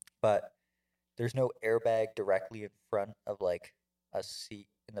 But there's no airbag directly in front of like a seat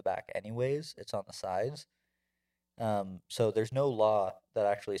in the back anyways. It's on the sides. So there's no law that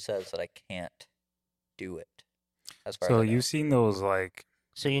actually says that I can't do it. As far as I So know. you've seen those like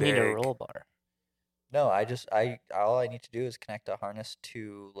So you need a big- roll bar. No, I all I need to do is connect a harness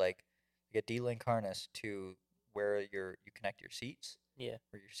to like a D-link harness to where you connect your seats. Yeah.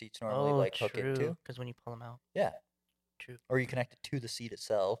 Where your seats normally Oh, like hook into. true. Because when you pull them out. Yeah. True. Or you connect it to the seat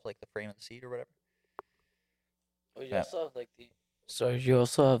itself, like the frame of the seat or whatever. Oh, you Yeah. also have like the. Sorry, you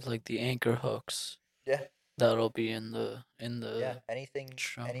also have like the anchor hooks Yeah. that'll be in the Yeah. Anything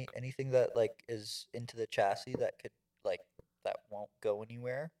trunk. anything that like is into the chassis that could like that won't go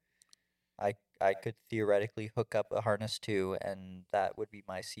anywhere. I could theoretically hook up a harness to, and that would be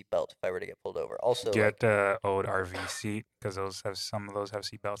my seatbelt if I were to get pulled over. Also, get like the old RV seat because some of those have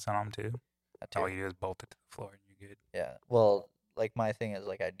seatbelts on them too. that All too. you do is bolt it to the floor and you're good. Yeah. Well, like my thing is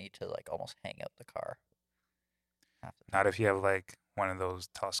like I need to like almost hang out the car. Not if you have like one of those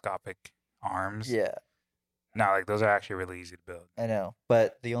telescopic arms. Yeah, No, like those are actually really easy to build. I know.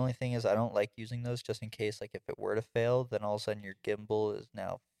 But the only thing is I don't like using those just in case like if it were to fail, then all of a sudden your gimbal is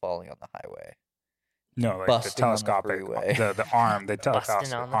now falling on the highway. No, like Busting the on the telescopic, freeway. the arm, the Busting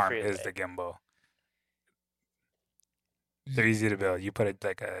telescopic on the arm is freeway. the gimbal. They're easy to build. You put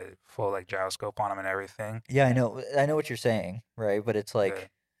like a full like gyroscope on them and everything. Yeah, I know. I know what you're saying, right? But it's like,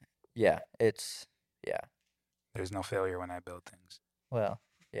 yeah, yeah. There's no failure when I build things. Well,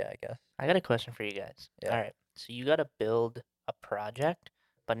 yeah, I guess. I got a question for you guys. Yeah. All right. So you got to build a project,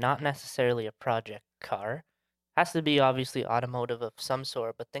 but not necessarily a project car. Has to be obviously automotive of some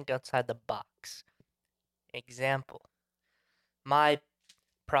sort, but think outside the box. Example. My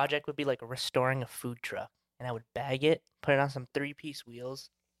project would be like restoring a food truck, and I would bag it, put it on some 3-piece wheels,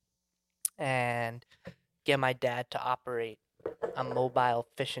 and get my dad to operate a mobile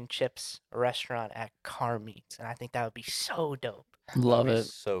fish and chips restaurant at Car Meats, and I think that would be so dope. Love That'd be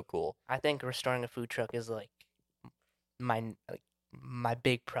it. So cool. I think restoring a food truck is like my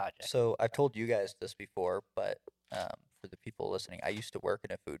big project. So I've told you guys this before, but for the people listening, I used to work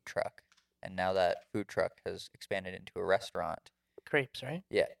in a food truck, and now that food truck has expanded into a restaurant. Crepes, right?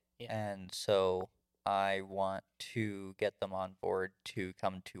 Yeah. Yeah. And so I want to get them on board to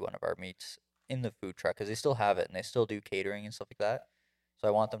come to one of our meets in the food truck because they still have it and they still do catering and stuff like that. So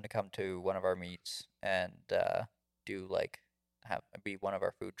I want them to come to one of our meets and do like be one of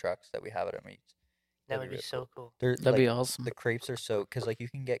our food trucks that we have at our meets. That That'd would be really so cool. That'd be awesome. The crepes are so because like you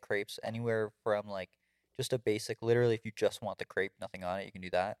can get crepes anywhere from like just a basic. Literally, if you just want the crepe, nothing on it, you can do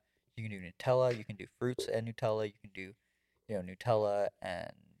that. You can do Nutella. You can do fruits and Nutella. You can do Nutella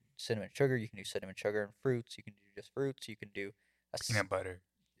and cinnamon sugar. You can do cinnamon sugar and fruits. You can do just fruits. You can do Peanut butter.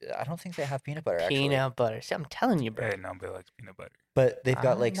 I don't think they have peanut butter actually. Peanut butter. See, I'm telling you, bro. Hey, nobody likes peanut butter. But they've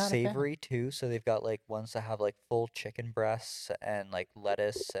got like I'm not a fan. savory too, so they've got like ones that have like full chicken breasts and like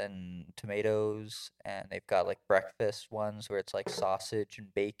lettuce and tomatoes, and they've got like breakfast ones where it's like sausage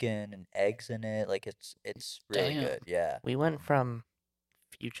and bacon and eggs in it. Like it's really Damn. good. Yeah. We went from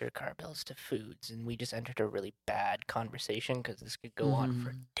future car bills to foods, and we just entered a really bad conversation because this could go on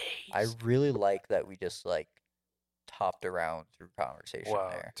for Mhm. days. I really like that we just like topped around through conversation Wow.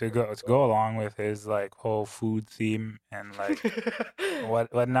 there. To go along with his like whole food theme and like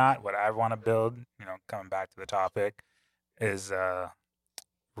whatnot, what I want to build, coming back to the topic, is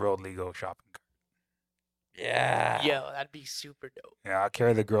road Lego shopping cart. Yeah. Yo, that'd be super dope. I'll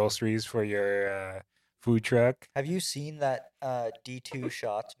carry the groceries for food truck. Have you seen that D2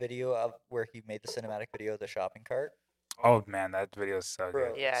 Shots video of where he made the cinematic video of the shopping cart? Oh man, that video is so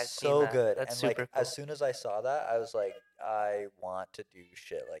Bro, good. Yeah, I've seen so that. good. That's And like super as cool. soon as I saw that, I was like, I want to do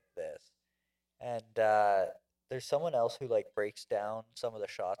shit like this. And there's someone else who like breaks down some of the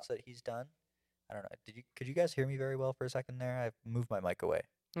shots that he's done. I don't know. Could you guys hear me very well for a second there? I've moved my mic away.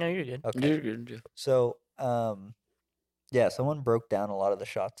 No, you're good. Okay. You're good. Dude. So, yeah, someone broke down a lot of the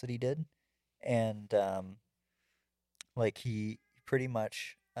shots that he did, and like he pretty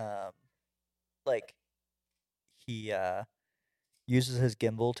much like he uses his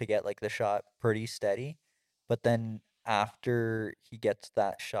gimbal to get like the shot pretty steady, but then after he gets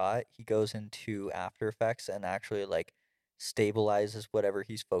that shot, he goes into After Effects and actually like stabilizes whatever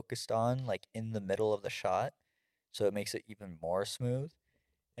he's focused on like in the middle of the shot, so it makes it even more smooth,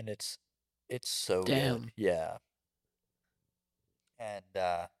 and it's so good. Damn. Yeah. And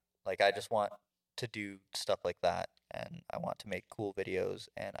like I just want to do stuff like that, and I want to make cool videos,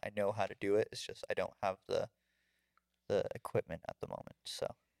 and I know how to do it. It's just I don't have the equipment at the moment. So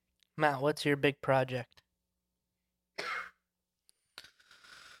Matt, what's your big project?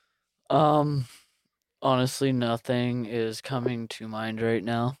 Honestly, nothing is coming to mind right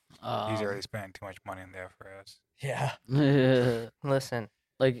now. He's already spending too much money in there for us. yeah, Listen,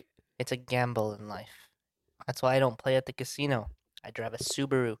 like it's a gamble in life. That's why I don't play at the casino. I drive a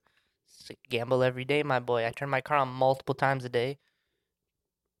Subaru. It's a gamble every day, my boy. I turn my car on multiple times a day.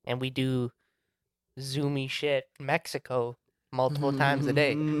 And we do zoomy shit in Mexico multiple times a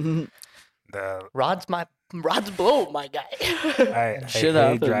day. The Rod's blow, my guy. I Shit hate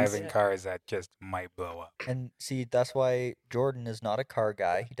happens. driving cars that just might blow up. and see that's why Jordan is not a car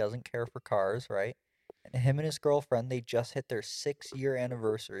guy. He doesn't care for cars, right? And him and his girlfriend, they just hit their 6-year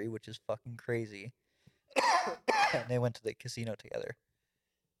anniversary, which is fucking crazy. And they went to the casino together.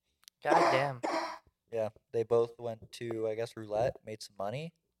 God damn. Yeah, they both went to, I guess, roulette, made some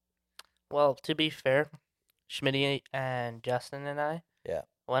money. Well, to be fair, Schmitty and Justin and I Yeah.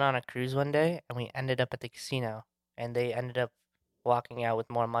 went on a cruise one day, and we ended up at the casino. And they ended up walking out with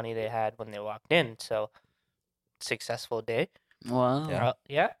more money they had when they walked in. So, successful day. wow. Yeah.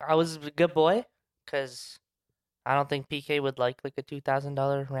 Yeah, I was a good boy, because I don't think PK would like a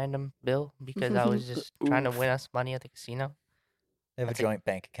 $2,000 random bill, because I was just trying to Oof. win us money at the casino. They have That's a it. joint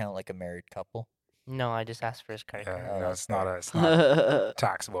bank account like a married couple. No, I just asked for his credit Yeah, card. Oh, no, that's it's not fair. it's not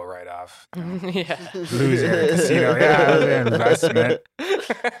taxable write-off. Yeah. Lose your casino. Yeah, it was an investment.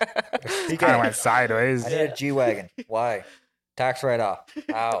 It kind of went sideways. I need a G-Wagon. Why? Tax write-off.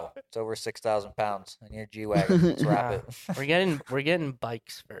 Ow. It's over 6,000 pounds. I need a G-Wagon. Let's wrap it. We're getting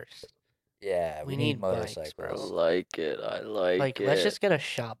bikes first. Yeah, we need bikes, I motorcycles. like it. I like it. Let's just get a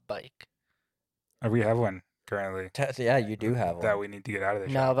shop bike. We have one currently Yeah, you do have one. that we need to get out of the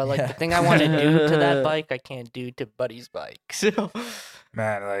No, shop. but Yeah. the thing I want to do to that bike, I can't do to Buddy's bike. So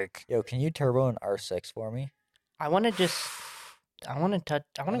Man, like Yo, can you turbo an R6 for me? I want to And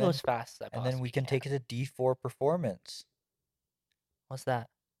go then- as fast as I And then we can take it to D4 Performance. What's that?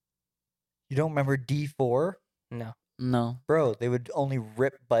 You don't remember D4? No. no. Bro, they would only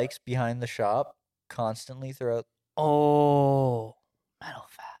rip bikes behind the shop constantly throughout Oh, metal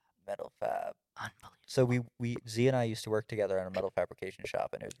fab. Metal Fab. Unbelievable. So we Z and I used to work together in a metal fabrication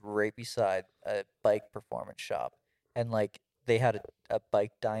shop, and it was right beside a bike performance shop. And like they had a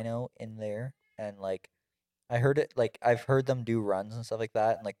bike dyno in there, and like I heard it, like I've heard them do runs and stuff like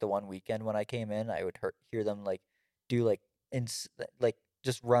that. And like the one weekend when I came in, I would hear them like do like like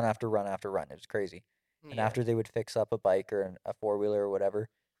just run after run after run. It was crazy. And Yeah. after they would fix up a bike or a 4-wheeler or whatever,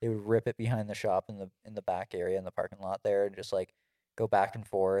 they would rip it behind the shop in the back area in the parking lot there, and just like go back and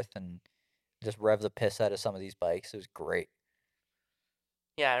forth and just rev the piss out of some of these bikes. It was great.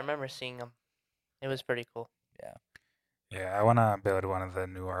 Yeah, I remember seeing them. It was pretty cool. yeah, I want to build one of the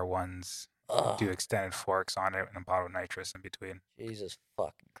newer ones. Ugh, Do extended forks on it and a bottle of nitrous in between. Jesus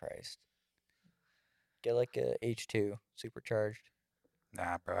fucking Christ. Get like a H2 supercharged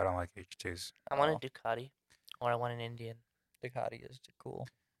Nah, bro, I don't like H2s. I want a Ducati, or I want an Indian. Ducati is cool.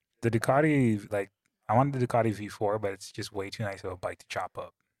 The Ducati, like, I want the Ducati V4, but it's just way too nice of a bike to chop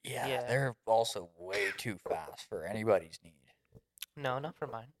up. Yeah, Yeah. they're also way too fast for anybody's need. No, not for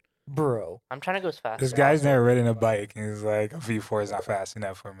mine. Bro. I'm trying to go as fast. This as guy's possible. never ridden a bike, and he's like, a V4 is not fast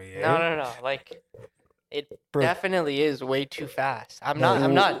enough for me. Eh? No. Like, it Bro, definitely is way too fast. I'm No, not.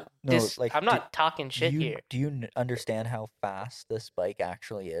 I'm not. no, like, I'm not talking shit here. do you understand how fast this bike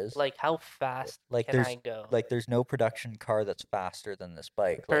actually is? Like, how fast Like, can there's- I go? Like there's no production car that's faster than this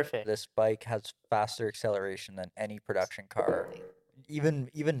bike. Like, Perfect. this bike has faster acceleration than any production car. Even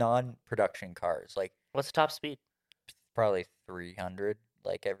non-production cars. Like What's the top speed? probably 300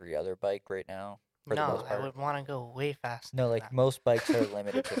 like every other bike right now. for the No, most I part. would want to go way faster. No, than like that. most bikes are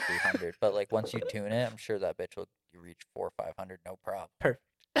limited to 300, but like once you tune it, I'm sure that bitch will reach 400 or 500 no problem. Perfect.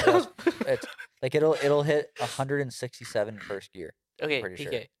 It's like it'll hit 167 in first gear. Okay, pretty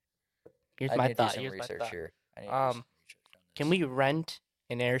PK. sure. Here's I my need to do thought. some Here's my research thought. here. I need to do some research on Can this. we rent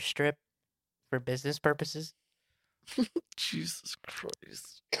an airstrip for business purposes? Jesus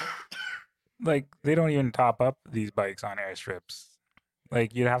Christ. Like they don't even top up these bikes on airstrips.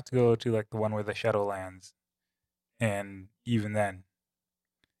 Like you'd have to go to like the one where the shuttle lands, and even then,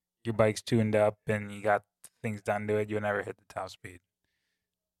 your bike's tuned up and you got things done to it. You'll never hit the top speed.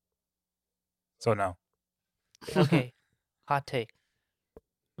 So no. Okay, hot take.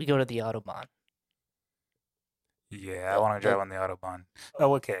 We go to the Autobahn. Yeah, I want to drive on the Autobahn.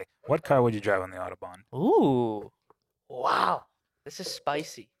 Oh, okay. What car would you drive on the Autobahn? Ooh, wow, this is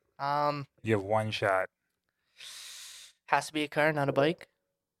spicy. You have one shot. Has to be a car, not a bike.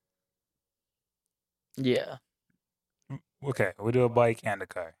 Yeah. Okay, we'll do a bike and a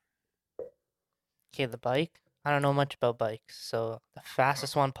car. Okay, the bike. I don't know much about bikes, so the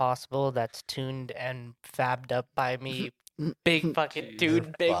fastest one possible that's tuned and fabbed up by me. Big fucking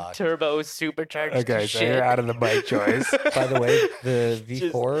dude, big fucked. turbo supercharged Okay, so shit. you're out of the bike choice. By the way, the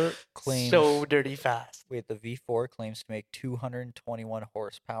Just V4 claims so dirty fast. Wait, the V4 claims to make 221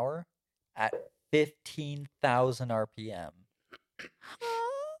 horsepower at 15,000 RPM.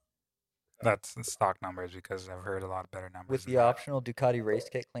 That's the stock numbers because I've heard a lot better numbers. With than the that. optional Ducati race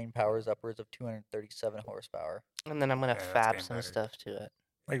kit, claimed power is upwards of 237 horsepower. And then I'm gonna Yeah, that's fab getting some better. stuff to it.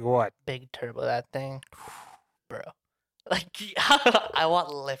 Like what? Big turbo, that thing, bro. Like I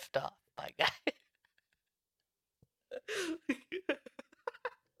want lift off, my guy.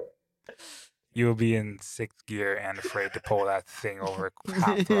 You'll be in sixth gear and afraid to pull that thing over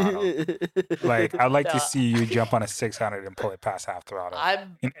half throttle. Like I'd like No. to see you jump on a 600 and pull it past half throttle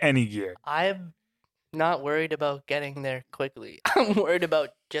I'm in any gear. not worried about getting there quickly. I'm worried about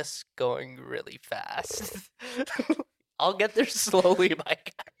just going really fast. I'll get there slowly, my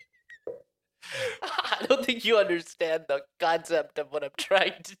guy. I don't think you understand the concept of what I'm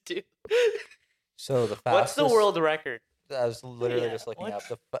trying to do. So the fastest. What's the world record? I was literally Yeah, just looking what?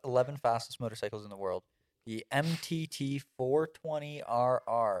 up the 11 fastest motorcycles in the world. The MTT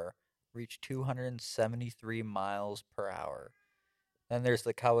 420RR reached 273 miles per hour. Then there's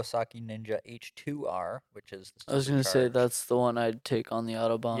the Kawasaki Ninja H2R, which is the I was gonna say supercharged. that's the one I'd take on the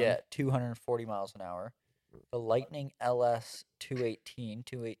Autobahn. Yeah, 240 miles an hour. The Lightning LS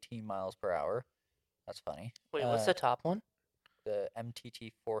 218 miles per hour. That's funny. Wait, what's the top one? The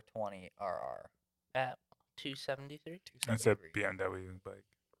MTT 420RR. At 273? It's a BMW bike.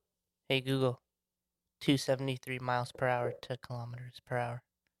 Hey Google, 273 miles per hour to kilometers per hour.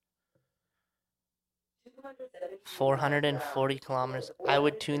 440 kilometers. I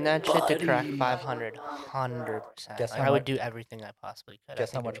would tune that shit to crack 500. 100%. Guess Like, how I would much- do everything I possibly could. I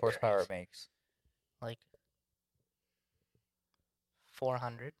Guess how think it'd much be horsepower it crazy. makes? Like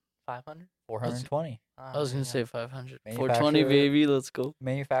 400, 500. 420. I was gonna say 500. 420, Manufacturer- baby. Let's go.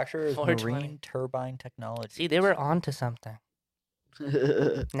 Manufacturer is 420. Marine Turbine Technology. See, they were on to something.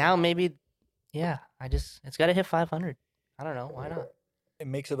 Now maybe, yeah. It's got to hit 500. I don't know. Why not? It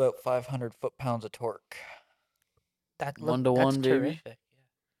makes about 500 foot-pounds of torque. That One to that's one, baby. terrific. Yeah.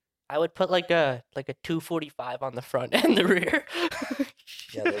 I would put like a 245 on the front and the rear.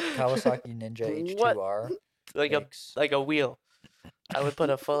 Yeah, the Kawasaki Ninja What? H2R like makes, a wheel. I would put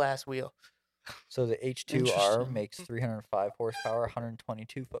a full ass wheel. so the H2R Interesting. makes 305 horsepower,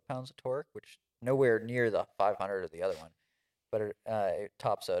 122 foot-pounds of torque, which nowhere near the 500 of the other one, but it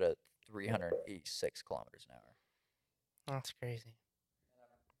tops out at 386 kilometers an hour. That's crazy.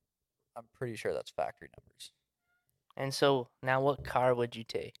 I'm pretty sure that's factory numbers. And so now, what car would you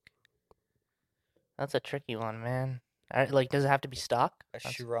take? That's a tricky one, man. Like, does it have to be stock? A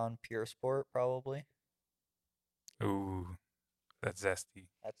That's- Chiron Pure Sport, probably. Ooh, that's zesty.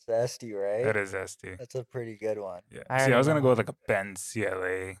 That's zesty, right? That is zesty. That's a pretty good one. Yeah. I See, I already was gonna know. go with like a Benz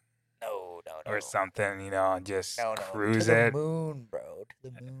CLA No. or something, just No. cruise to it. the moon, bro. To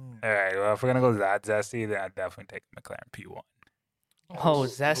the moon. All right. Well, if we're gonna go that zesty, then I'd definitely take a McLaren P1. Oh,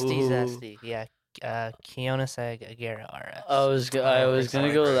 zesty, Ooh. zesty. Yeah. Kionis Agera RS. I was it's gonna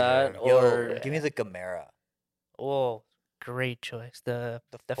like go very that good. or Give me the Gamera. Oh, great choice. The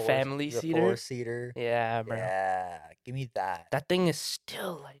four- family the seater. 4-seater. Yeah, bro. Yeah, give me that. That thing is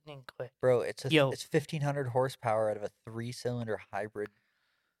still lightning quick. Bro, it's Yo. it's 1,500 horsepower out of a 3-cylinder hybrid,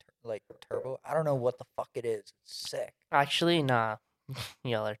 turbo. I don't know what the fuck it is. It's sick. Actually, nah.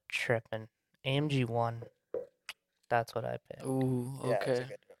 Y'all are tripping. AMG 1. That's what I picked. ooh, Yeah, okay.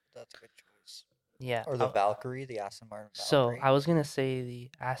 that's a good choice. Yeah. Or the Valkyrie, the Aston Martin So Valkyrie. I was gonna say the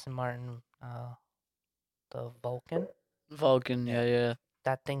Aston Martin the Vulcan. Vulcan, yeah.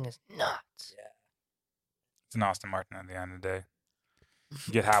 That thing is nuts. Yeah. It's an Aston Martin at the end of the day.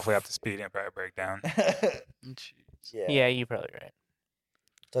 You get halfway up to speed and it probably break down. Jeez. Yeah, you're probably right.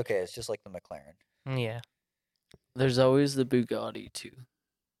 It's okay. It's just like the McLaren. Yeah. There's always the Bugatti too.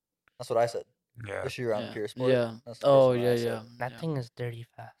 That's what I said. Yeah. This year on Yeah. Pure Sport. Yeah. That's the first Oh one I yeah, said. yeah. That yeah. thing is dirty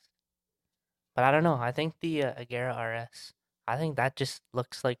fast. But I don't know. I think the Agera RS, I think that just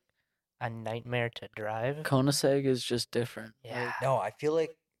looks like a nightmare to drive. Koenigsegg is just different. Yeah. Like, No, I feel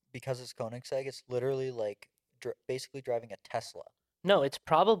like because it's Koenigsegg, it's literally like basically driving a Tesla. No, it's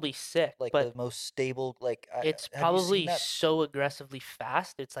probably sick, Like but the most stable. Like it's have you seen probably that? so aggressively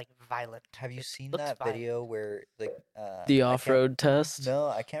fast. It's like violent. Have you It seen looks that violent. video where the I can't- off-road test. No,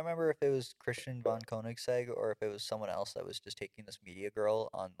 I can't remember if it was Christian von Koenigsegg or if it was someone else that was just taking this media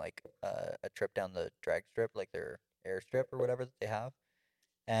girl on like a trip down the drag strip, like their airstrip or whatever that they have.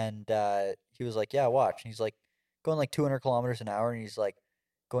 And he was like, "Yeah, watch." And he's like going like 200 kilometers an hour, and he's like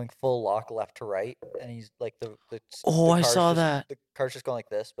going full lock left to right, and he's like Oh, the I car's saw just, that. the car's just going like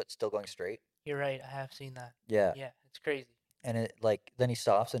this, but still going straight. You're right. I have seen that. Yeah. Yeah, it's crazy. And it like then he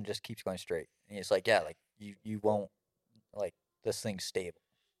stops and just keeps going straight, and he's like, "Yeah, like you won't like this thing's stable."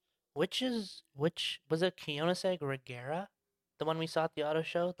 Which was it? Koenigsegg Regera, the one we saw at the auto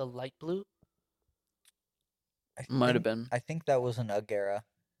show, the light blue. Might have been. I think that was an Agera.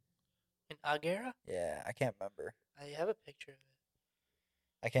 An Agera? Yeah, I can't remember. I have a picture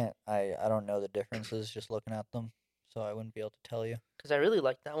of it. I don't know the differences just looking at them, so I wouldn't be able to tell you. Because I really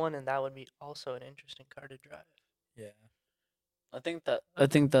like that one, and that would be also an interesting car to drive. Yeah. I think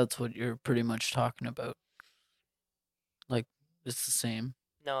that's what you're pretty much talking about. Like, it's the same.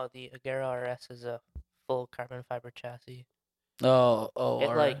 No, the Agera RS is a full carbon fiber chassis. Oh, It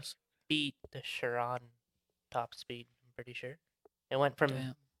like RS. beat the Chiron top speed. I'm pretty sure. It went from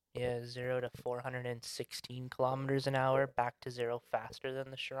Damn. 0 to 416 kilometers an hour back to 0 faster than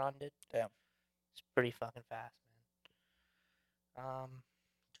the Chiron did. Damn. It's pretty fucking fast, man. Let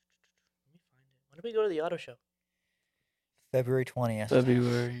me find it. When did we go to the auto show? February 20th.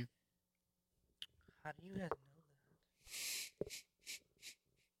 February. How do you guys know that?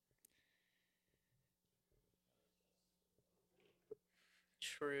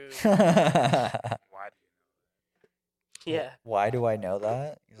 True. Why do you Yeah. Why do I know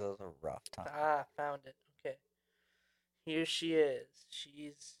that? Because it was a rough time. Ah, found it. Okay. Here she is.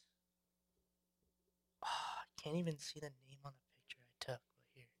 She's. Oh, I can't even see the name on the picture I took. But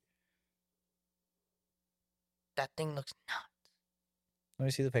here. That thing looks nuts. Let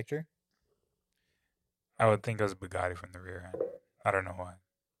me see the picture. I would think it was Bugatti from the rear end. I don't know why.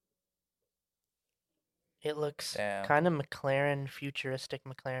 It looks Damn. kind of McLaren, futuristic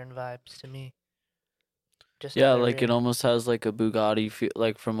McLaren vibes to me. Just Yeah, on the like it rear. almost has like a Bugatti feel.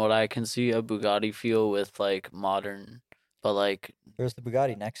 Like from what I can see, a Bugatti feel with like modern, but like There's the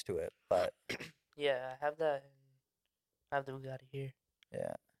Bugatti next to it, but Yeah, I have that. I have the Bugatti here.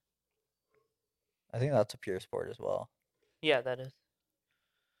 yeah. I think that's a Pure Sport as well. Yeah, that is.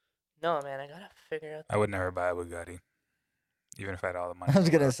 No, man, I gotta figure out. I would never buy a Bugatti, even if I had all the money. I was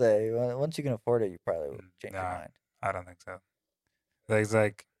in the gonna world. say once you can afford it, you probably will change your Nah. mind. I don't think so. It's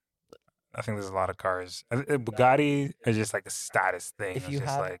like, I think there's a lot of cars. Bugatti is just like a status thing. If It's you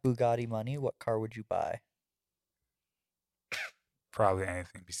just had like Bugatti money, what car would you buy? probably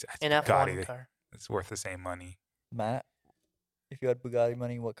anything besides An Bugatti. F1 car. It's worth the same money. Matt, if you had Bugatti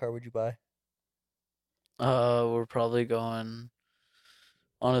money, what car would you buy? we're probably going.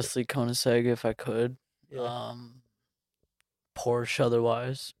 Honestly, Koenigsegg if I could. Yeah. Porsche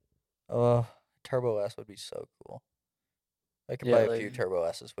otherwise. Turbo S would be so cool. I could Yeah, buy a few like- Turbo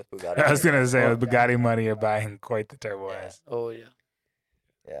S's with Bugatti. I was money. gonna say Oh, with Bugatti money, you're buying quite the Turbo Yeah. S. Oh yeah.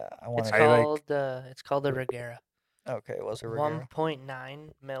 Yeah, I want It's to. I like- called it's called the Regera. Okay, what's a Regera?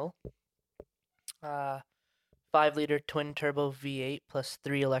 1.9 mil. 5-liter twin turbo V8 plus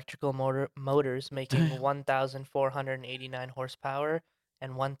 3 electrical motors making Damn. 1,489 horsepower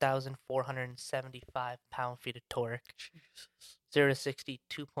and 1,475 pound-feet of torque. Jesus. 0 to 60,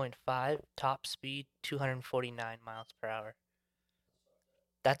 2.5. Top speed, 249 miles per hour.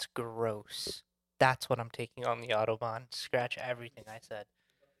 That's gross. That's what I'm taking on the Autobahn. Scratch everything I said.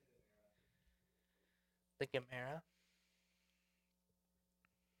 The Gamera.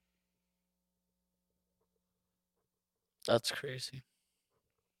 That's crazy.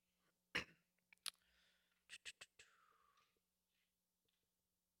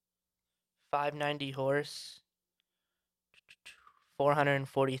 590 horse,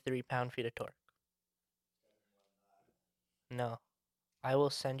 443 pound-feet of torque. No. I will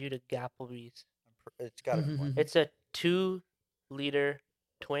send you to Gapplebee's. It's got to be more. It's a 2-liter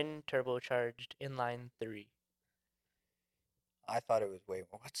twin turbocharged inline 3. I thought it was way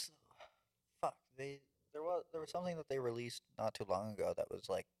more. What's the fuck? There was something that they released not too long ago that was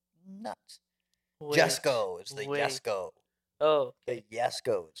like nuts. Jesco. It's the Jesco. Oh, okay. The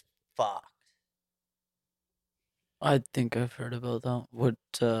Jesco is fucked. I think I've heard about that.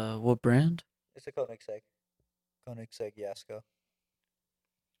 What brand? It's a Koenigsegg. Koenigsegg Jesco.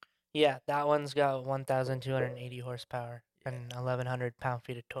 Yeah, that one's got 1,280 horsepower and 1,100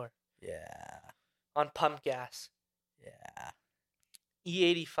 pound-feet of torque. Yeah. On pump gas. Yeah.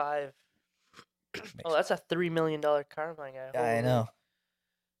 E85. Oh, that's a $3 million car, my guy. Yeah, I know.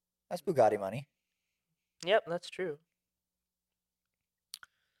 That's Bugatti money. Yep, that's true.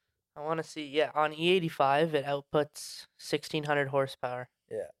 I want to see. Yeah, on E85, it outputs 1,600 horsepower.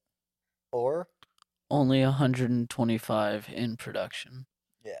 Yeah. Or? Only 125 in production.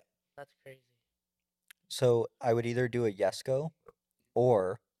 Yeah. That's crazy. So I would either do a Jesco,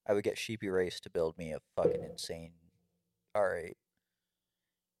 or I would get Sheepy Race to build me a fucking insane R8.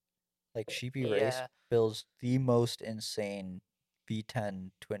 Like Sheepy Race builds the most insane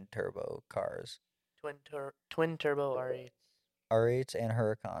V10 twin turbo cars. Twin turbo R8s. R8s and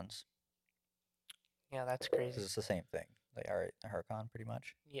Huracans. Yeah, that's crazy. 'Cause it's the same thing. Like R8 and Huracan, pretty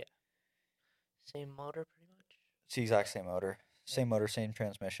much. Yeah. Same motor, pretty much. It's the exact same motor. Same motor, same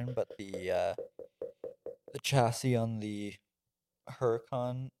transmission, but the chassis on the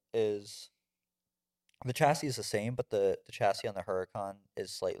Huracan is... The chassis is the same, but the chassis on the Huracan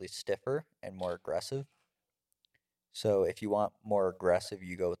is slightly stiffer and more aggressive. So if you want more aggressive,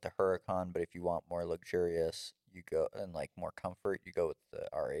 you go with the Huracan, but if you want more luxurious, you go, and like more comfort, you go with the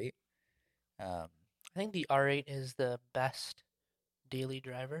R8. I think the R8 is the best daily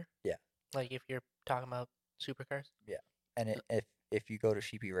driver. Yeah. Like if you're talking about supercars. Yeah. And if you go to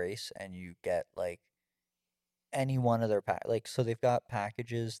Sheepy Race and you get like any one of their so they've got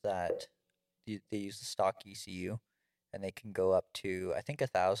packages that they use the stock ECU, and they can go up to, I think,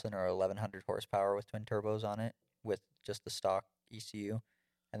 1,000 or 1,100 horsepower with twin turbos on it with just the stock ECU.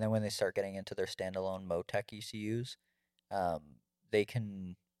 And then when they start getting into their standalone Motec ECUs, they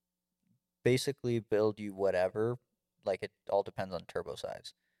can basically build you whatever. Like, it all depends on turbo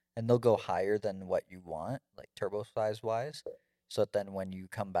size. And they'll go higher than what you want, like turbo size wise. So that then when you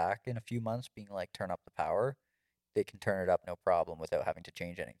come back in a few months being like, turn up the power, they can turn it up no problem without having to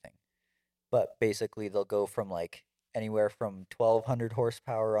change anything. But basically, they'll go from like anywhere from 1,200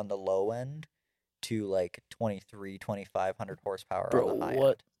 horsepower on the low end to like 2,500 horsepower on the high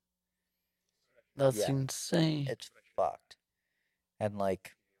end. That's insane. It's fucked. And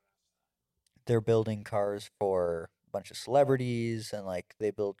like, they're building cars for a bunch of celebrities, and like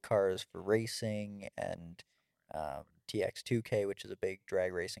they build cars for racing and TX2K, which is a big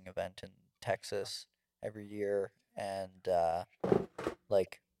drag racing event in Texas every year, and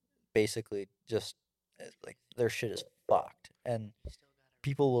like basically just like their shit is fucked, and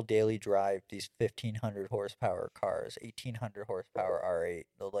people will daily drive these 1,500 horsepower cars, 1,800 horsepower R8.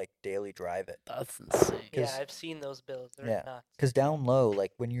 They'll like daily drive it. That's insane. Yeah, I've seen those builds. They're nuts. Because down low,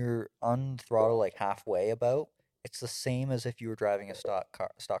 like when you're on throttle like halfway about, it's the same as if you were driving a stock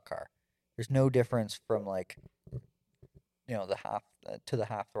car. There's no difference from like, the half to the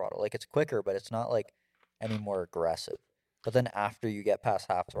half throttle. Like it's quicker, but it's not like any more aggressive. But then after you get past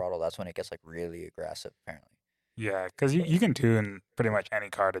half throttle, that's when it gets like really aggressive, apparently. Yeah, because you can tune pretty much any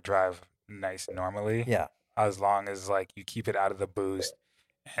car to drive nice normally. Yeah. As long as like you keep it out of the boost,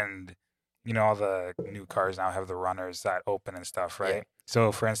 and all the new cars now have the runners that open and stuff, right? Yeah.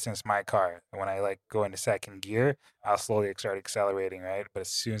 So for instance, my car, when I like go into second gear, I'll slowly start accelerating, right? But as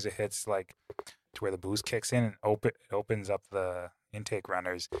soon as it hits like to where the boost kicks in and it opens up the intake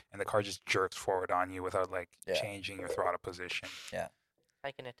runners, and the car just jerks forward on you without like changing your throttle position. Yeah.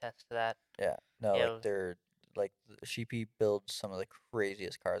 I can attest to that. Yeah. No, like they're like Sheepy builds some of the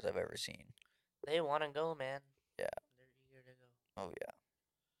craziest cars I've ever seen. They want to go, man. Yeah. They're eager to go. Oh yeah.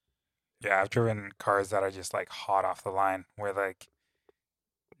 Yeah, I've driven cars that are just like hot off the line, where like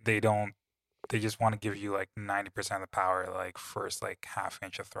they just want to give you like 90% of the power, like first like half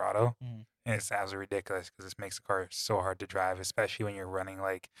inch of throttle. Mhm. And it's absolutely ridiculous because this makes the car so hard to drive, especially when you're running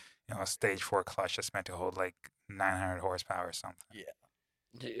like, a stage 4 clutch that's meant to hold like 900 horsepower or something.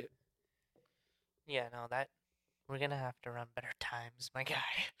 Yeah. Yeah, no, we're going to have to run better times, my guy.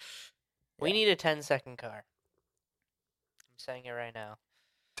 We need a 10-second car. I'm saying it right now.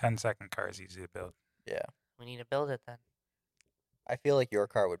 10-second car is easy to build. Yeah. We need to build it then. I feel like your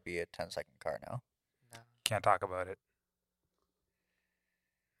car would be a 10-second car now. No. Can't talk about it.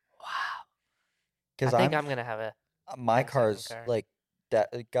 Wow. Because I think I'm going to have my 10-second car's car. like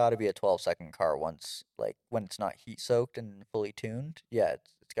it got to be a 12-second car once, like when it's not heat soaked and fully tuned. Yeah,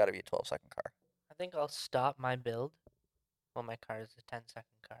 it's got to be a 12-second car. I think I'll stop my build when my car is a 10-second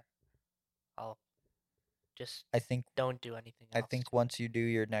car. I'll just I think don't do anything I else. think once you do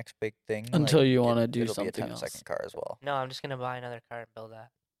your next big thing, Until you wanna do it'll be a something 10-second else. car as well. No, I'm just gonna buy another car and build that.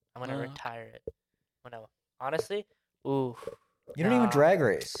 I'm gonna Okay. retire it. Honestly, ooh. You don't even Nah. drag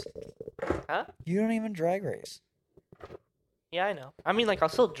race. Huh? You don't even drag race. Yeah, I know. I mean, like, I'll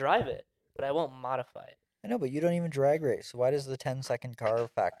still drive it, but I won't modify it. I know, but you don't even drag race. Why does the 10-second car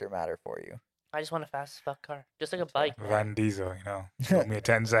factor matter for you? I just want a fast as fuck car, just like a That's fair. bike. Man. Van Diesel, build me a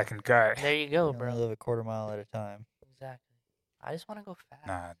 10-second car. There you You go, only bro. live a quarter mile at a time. Exactly. I just want to go fast.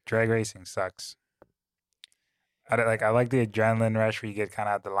 Nah, drag racing sucks. I like the adrenaline rush where you get kind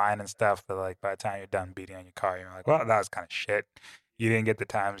of out the line and stuff, but like by the time you're done beating on your car, you're like, well, that was kind of shit. You didn't get the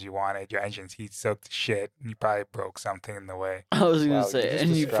times you wanted. Your engine's heat soaked to shit. And you probably broke something in the way. I was gonna Wow, say, just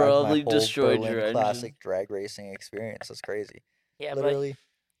and you described my probably whole destroyed Berlin your engine. classic drag racing experience. That's crazy. Yeah, Literally,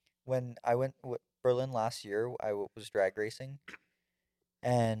 when I went Berlin last year, I was drag racing,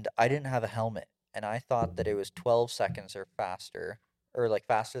 and I didn't have a helmet, and I thought that it was 12 seconds or faster, or like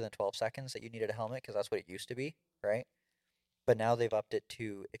faster than 12 seconds that you needed a helmet because that's what it used to be, right? But now they've upped it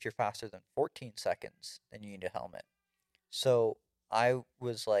to if you're faster than 14 seconds, then you need a helmet. So I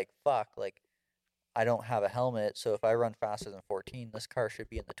was like, fuck, like I don't have a helmet, so if I run faster than 14, this car should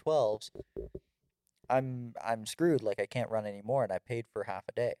be in the 12s. I'm screwed, like I can't run anymore, and I paid for half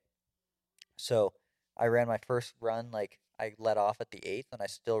a day. So I ran my first run, like I let off at the 8th, and I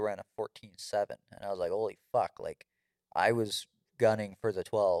still ran a 14.7, and I was like, holy fuck, like I was gunning for the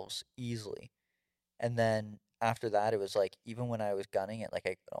 12s easily. And then after that, it was like, even when I was gunning it, like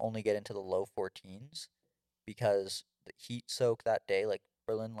I could only get into the low 14s because the heat soak that day, like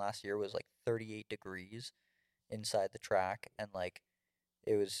Berlin last year was like 38 degrees inside the track, and like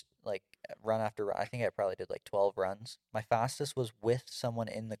it was like run after run. I think I probably did like 12 runs. My fastest was with someone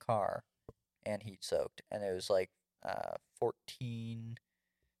in the car and heat soaked, and it was like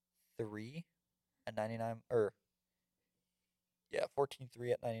 14.3 at 99, or yeah,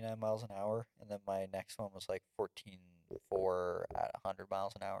 14.3 at 99 miles an hour, and then my next one was like 14.4 at 100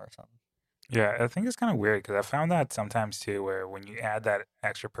 miles an hour or something. Yeah, I think it's kind of weird because I found that sometimes too, where when you add that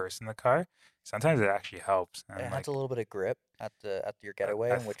extra person in the car, sometimes it actually helps. And it And has a little bit of grip at your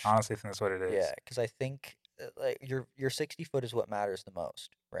getaway, I in which honestly think that's what it is. yeah, because I think like your 60 foot is what matters the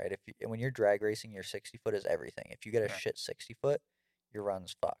most, right? When you're drag racing, your 60 foot is everything. If you get a Yeah. shit 60 foot, your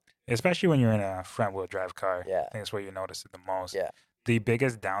run's fucked. Especially when you're in a front wheel drive car. Yeah. I think that's where you notice it the most. Yeah. The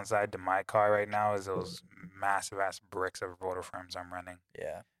biggest downside to my car right now is those massive ass bricks of rotor frames I'm running.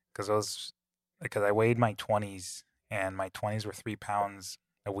 Yeah. Because I weighed my 20s, and my 20s were 3 pounds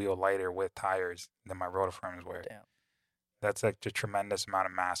a wheel lighter with tires than my rotor frames were. Damn. That's like a tremendous amount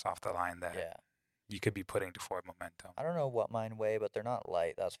of mass off the line that Yeah. you could be putting to forward momentum. I don't know what mine weigh, but they're not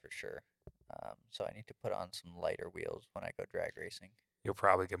light, that's for sure. So I need to put on some lighter wheels when I go drag racing. You'll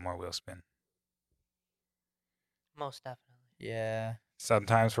probably get more wheel spin. Most definitely. Yeah.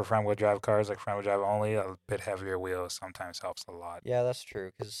 Sometimes for front wheel drive cars, like front wheel drive only, a bit heavier wheels sometimes helps a lot. Yeah, that's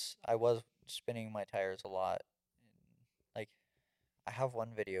true, because I was spinning my tires a lot. Like, I have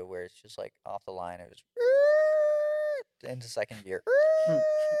one video where it's just like off the line, it was into second gear.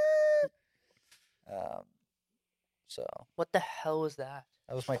 So What the hell was that?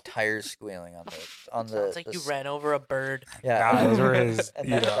 that was my tires squealing on the Sounds like you ran over a bird. Yeah, Nah, those were his, and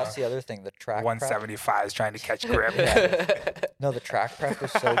you know, that's the other thing. The track prep. 175 is trying to catch grip. No, the track prep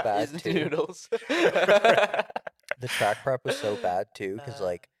was so bad His too. noodles. The track prep was so bad too, because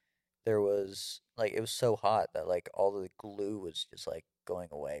like there was like it was so hot that like all the glue was just like going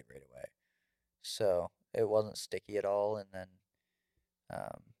away right away, so it wasn't sticky at all. And then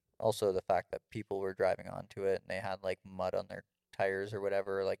also the fact that people were driving onto it and they had like mud on their tires or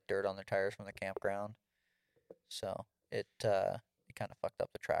whatever, like dirt on their tires from the campground, so it kind of fucked up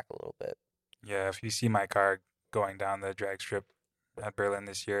the track a little bit. Yeah, if you see my car going down the drag strip at Berlin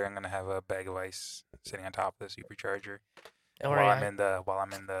this year, I'm gonna have a bag of ice sitting on top of the supercharger. Don't while worry, I'm in the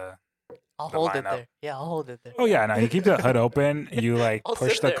I'll the hold it lineup. there. Yeah, I'll hold it there. Oh yeah, no, you keep the hood open, you like I'll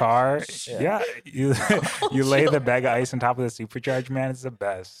push sit the there. car. Yeah. Yeah, you you lay the bag of ice on top of the supercharger, man. It's the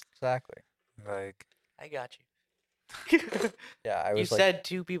best. Exactly. Like I got you. Yeah, I You was like, said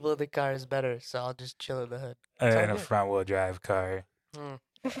 2 people in the car is better, so I'll just chill in the hood. in all a good. front wheel drive car. Mm.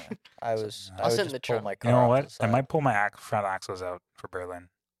 I was. I'll I would sit in just the pull trunk. my You car know off what? to the I side. might pull my front axles out for Berlin.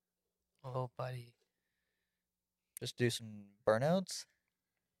 Oh, buddy. Just do some burnouts.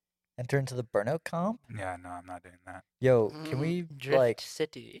 Enter into the burnout comp. Yeah, no, I'm not doing that. Yo, can we Drift like?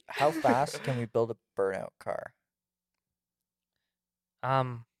 City? How fast can we build a burnout car?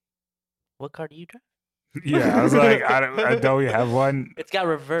 What car do you drive? Yeah, I was like, I don't we have one? It's got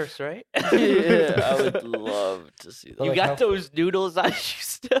reverse, right? Yeah, I would love to see But that. You like got how- those noodles on you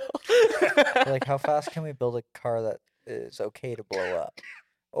still. Like, how fast can we build a car that is okay to blow up?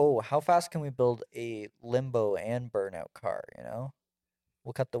 Oh, how fast can we build a limbo and burnout car? You know,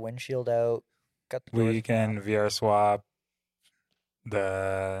 we'll cut the windshield out, cut the doors We can down. VR swap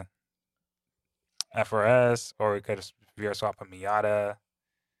the FRS, or we could just VR swap a Miata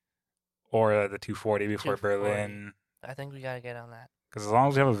or the 240 before 240. Berlin. I think we gotta get on that. Because as long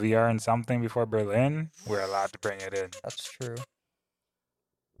as we have a VR in something before Berlin, we're allowed to bring it in. That's true.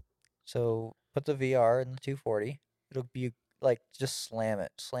 So put the VR in the 240. It'll be like just slam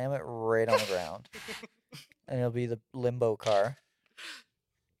it right on the ground, and it'll be the limbo car.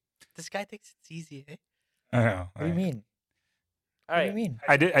 This guy thinks it's easy, eh? I know. What do you mean? All What do right, you mean?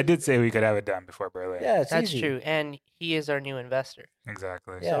 I did say we could have it done before Berlin. Yeah, it's that's easy. true, and he is our new investor,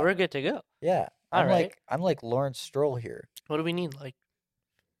 Exactly. Yeah. so we're good to go. Yeah, All right. I'm like Lawrence Stroll here. What do we need? Like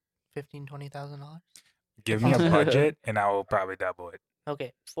 $15,000-$20,000? Give me a budget, and I will probably double it.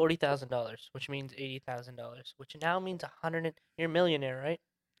 Okay, $40,000, which means $80,000, which now means You're a millionaire, right?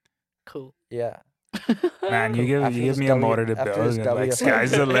 Cool. Yeah. Man, you After give this me a W- motor to after build, this and like WSIB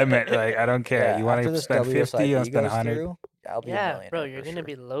sky's the limit. Like I don't care. Yeah, You want after to this spend 50, WSIB I'll spend goes 100. through, I'll be a Yeah, millionaire. bro, you're for gonna sure.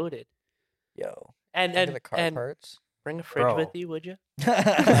 be loaded. Yo. And Think of the car and parts. bring a fridge Bro. with you, would you?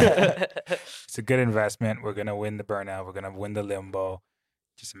 It's a good investment. We're gonna win the burnout. We're gonna win the limbo.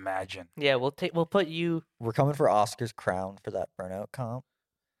 Just imagine. Yeah, we'll put you. We're coming for Oscar's crown for that burnout comp.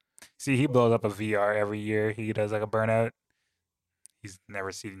 See, he blows up a VR every year. He does like a burnout. He's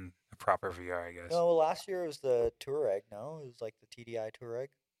never seen a proper VR, I guess. No, well, last year it was the Touareg. No, it was like the TDI Touareg.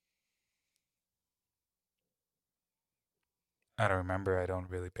 I don't remember. I don't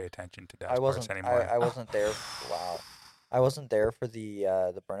really pay attention to I dashboards wasn't. anymore. I wasn't there. Wow, I wasn't there for the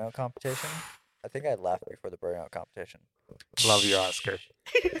burnout competition. I think I left before the burnout competition. Love you, Oscar.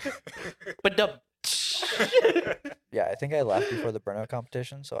 But Yeah, I think I left before the burnout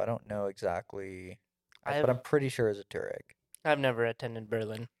competition, so I don't know exactly. But I'm pretty sure it's a Touareg. I've never attended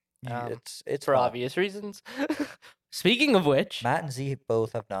Berlin. It's For fun. obvious reasons. Speaking of which, Matt and Z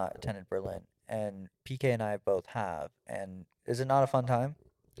both have not attended Berlin, and PK and I both have. And is it not a fun time?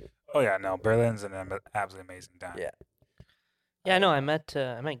 Oh yeah, no, Berlin's an absolutely amazing time. Yeah. yeah, no, I met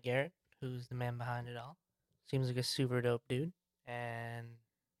Garrett, who's the man behind it all. Seems like a super dope dude, and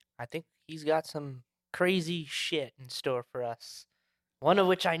I think he's got some crazy shit in store for us. One of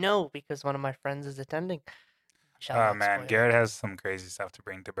which I know because one of my friends is attending. Shout Oh out, man, spoiler. Garrett has some crazy stuff to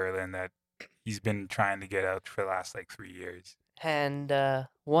bring to Berlin that he's been trying to get out for the last like 3 years. And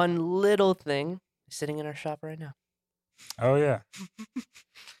one little thing is sitting in our shop right now. Oh yeah.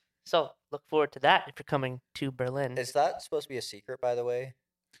 So look forward to that if you're coming to Berlin. Is that supposed to be a secret, by the way?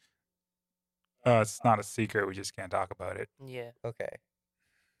 It's not a secret. We just can't talk about it. Yeah. Okay.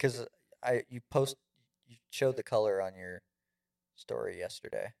 Because you showed the color on your story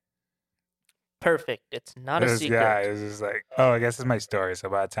yesterday. Perfect. It's not a This secret. guy is just like, oh, I guess it's my story. So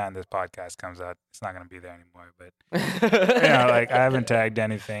by the time this podcast comes out, it's not gonna be there anymore. But like I haven't tagged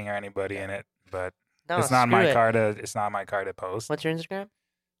anything or anybody in it. But No, it's not screw my it. car to. It's not my car to post. What's your Instagram?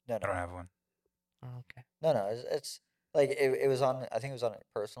 No, I don't have one. Oh, okay. no. It's like it was on. I think it was on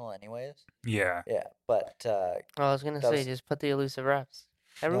personal, anyways. Yeah. Yeah, but Well, I was gonna That say was- just put the elusive reps.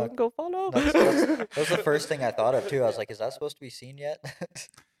 Everyone go follow. that was the first thing I thought of too. I was like, is that supposed to be seen yet?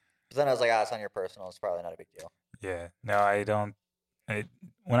 But then I was like, it's on your personal. It's probably not a big deal. Yeah. No, I don't.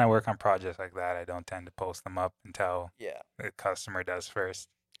 When I work on projects like that, I don't tend to post them up until Yeah. the customer does first.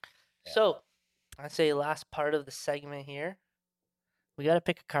 Yeah. So, I say last part of the segment here. We gotta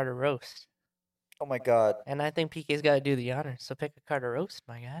pick a car to roast, Oh my god. and I think PK's gotta do the honors. So pick a car to roast,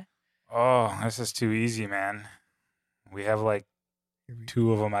 my guy. Oh, this is too easy, man. We have like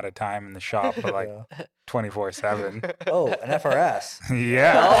 2 of them at a time in the shop, but like Yeah. 24/7. Oh, an FRS.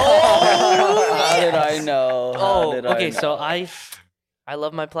 Yeah. Oh, How did I know? How Oh, did I okay. know? So I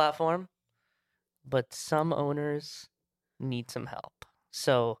love my platform, but some owners need some help.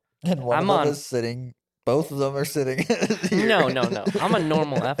 So And one I'm of them on- is sitting. Both of them are sitting. here. no. I'm a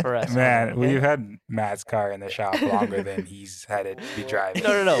normal FRS. Man, owner, okay? we've had Matt's car in the shop longer than he's had it be driving.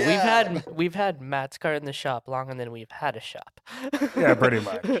 No. Yeah. We've had Matt's car in the shop longer than we've had a shop. Yeah, pretty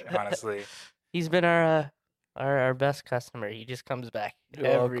much, honestly. He's been our best customer. He just comes back You're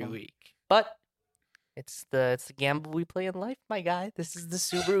every welcome. week. But it's the gamble we play in life, my guy. This is the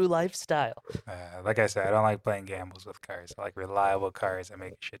Subaru lifestyle. Like I said, I don't like playing gambles with cars. I like reliable cars that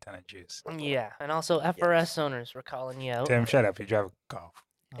make a shit ton of juice. Yeah, and also FRS owners, we're calling you out. Tim, shut up. You drive a Golf.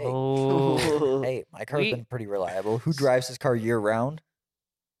 Hey. Oh, Hey, my car's We- been pretty reliable. Who drives his car year round?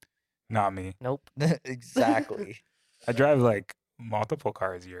 Not me. Nope. Exactly. I drive like multiple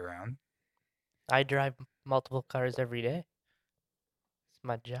cars year round. I drive multiple cars every day. It's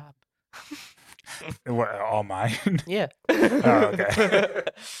my job. What, all mine? Yeah. Oh, okay.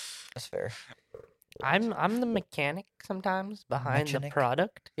 That's fair. I'm the mechanic sometimes behind the Mechanic?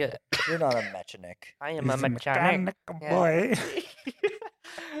 product. Yeah. You're not a mechanic. I am He's a a mechanic. mechanic Yeah. boy.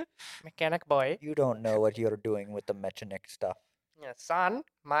 Mechanic boy. You don't know what you're doing with the mechanic stuff. Yeah, son,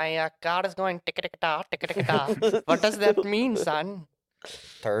 my car is going ticka-ticka-ta, ticka-ticka-ta. What does that mean, son?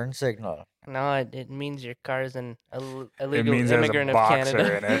 Turn signal. No, it means your car is an It illegal means there's a immigrant of boxer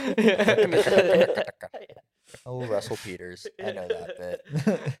Canada. in it. Oh, Russell Peters. I know that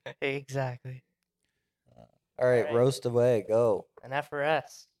bit. Exactly. All right, Alright. roast away. Go. An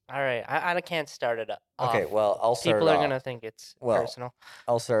FRS. All right, I can't start it off. Okay, well, I'll start People it are off. gonna think it's Well, personal.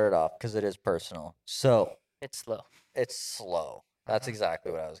 I'll start it off because it is personal. So, It's slow. it's slow. That's Uh-huh.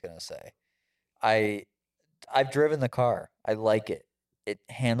 exactly what I was gonna say. I've driven the car. I like it. It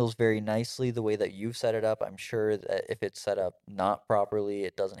handles very nicely the way that you've set it up. I'm sure that if it's set up not properly,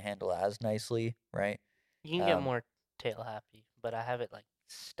 it doesn't handle as nicely, right? You can get Um, more tail happy, but I have it like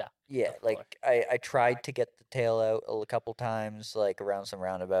stuck. Yeah, before. like I tried to get the tail out a couple times, like around some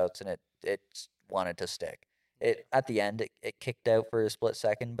roundabouts, and it wanted to stick. It at the end it kicked out for a split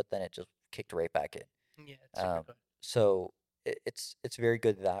second, but then it just kicked right back in. Yeah, it's super good. So it's very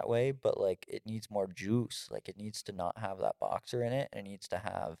good that way, but like it needs more juice. Like it needs to not have that boxer in it, and it needs to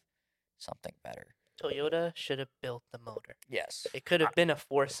have something better. Toyota should have built the motor. Yes. It could have been a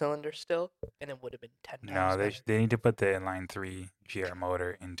 4-cylinder still, and it would have been 10 times No, better. they need to put the inline 3 GR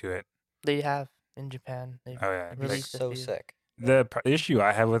motor into it. They have in Japan. They've Oh yeah, It's like, released a so few. sick. the issue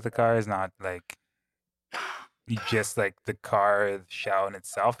I have with the car is not like just like the car the shell in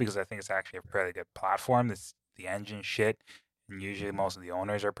itself, because I think it's actually a pretty good platform. It's the engine shit, and usually most of the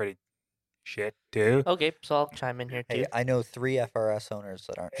owners are pretty shit too. Okay, so I'll chime in here too. Hey, I know 3 FRS owners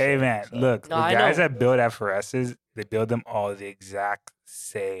that aren't. Hey shit, man, so- look, No, the I guys know. that build FRSs, they build them all the exact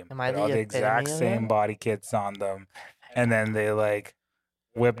same. Am I Put all the the epitome exact of same that? body kits on them, and then they like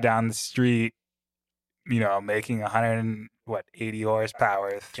whip down the street, making 180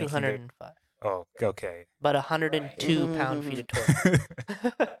 horsepower. thinking they're- 205. Oh, okay. But 102 pound-feet of torque.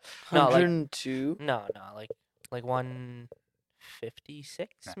 No, like 102. no, like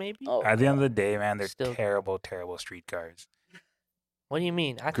 156 maybe. Oh, At the end of the day, man, they're Still- terrible, terrible street cars. What do you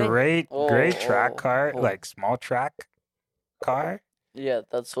mean? I think Great track Oh, car, oh. like small track car. yeah,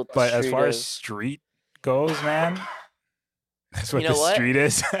 that's what. The But as street far as is. street goes, man, that's what You know the what? street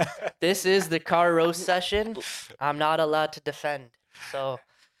is. this is the car roast session. I'm not allowed to defend. So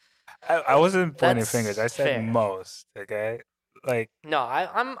I wasn't pointing That's fingers. I said fair. most. Okay, like no,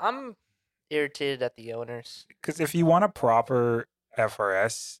 I'm irritated at the owners. because if you want a proper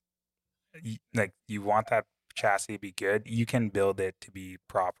FRS, like you want that chassis to be good, you can build it to be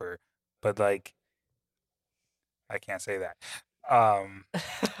proper. But like, I can't say that.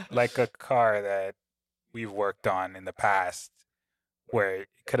 Like a car that we've worked on in the past, where it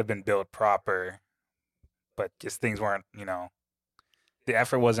could have been built proper, but just things weren't, the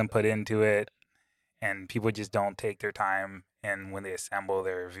effort wasn't put into it, and people just don't take their time and when they assemble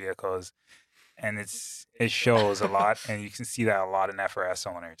their vehicles, and it shows a lot, and you can see that a lot in FRS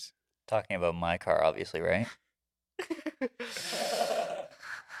owners. Talking about my car, obviously, right?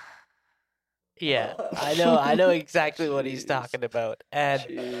 Yeah, I know exactly what he's Jeez. talking about. And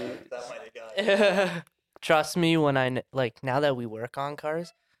Jeez. trust me, when now that we work on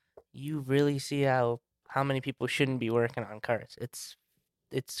cars, you really see how many people shouldn't be working on cars. It's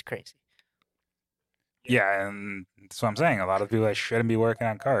crazy. Yeah, and that's what I'm saying. A lot of people that shouldn't be working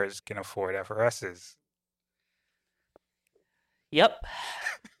on cars can afford FRSs. Yep.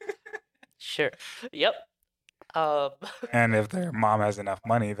 Sure. Yep. And if their mom has enough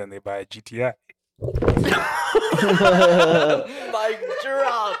money, then they buy a GTI. Mic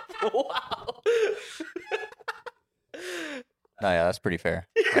drop. Wow. No, yeah, that's pretty fair.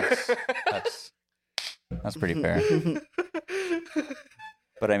 That's pretty fair.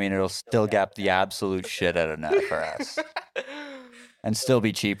 But I mean, it'll still gap the absolute shit out of an FRS and still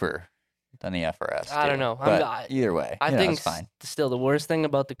be cheaper than the FRS. I don't too. know. But either way, I think it's fine. still the worst thing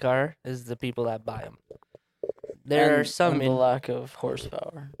about the car is the people that buy them. There are some and the lack of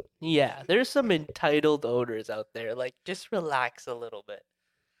horsepower. there's some entitled owners out there. Like, just relax a little bit.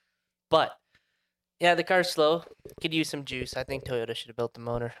 But yeah, the car's slow. Could use some juice. I think Toyota should have built the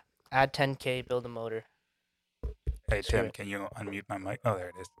motor. Add 10K, build a motor. Hey, Sure. Tim, can you unmute my mic? Oh,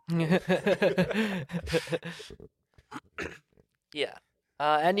 there it is. Yeah.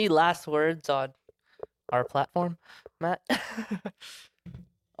 Any last words on our platform, Matt?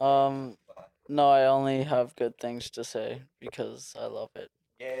 No, I only have good things to say because I love it.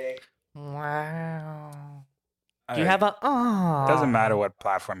 Yay. Wow. Do you have a Doesn't matter what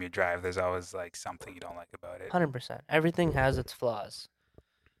platform you drive. There's always like something you don't like about it. 100%. Everything has its flaws,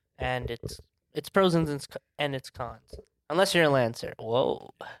 and its pros and its cons. Unless you're a Lancer.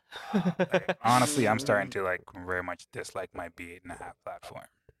 Whoa. Like, honestly, I'm starting to like very much dislike my B8.5 platform.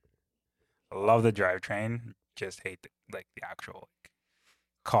 I love the drivetrain, just hate the actual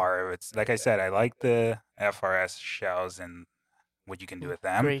car. It's like I said, I like the FRS shells and what you can do with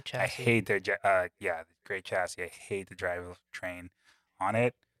them. Great I chassis. hate their great chassis. I hate the drivetrain on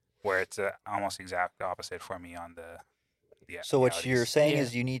it, where it's almost exact opposite for me on the So what Audis. you're saying Yeah.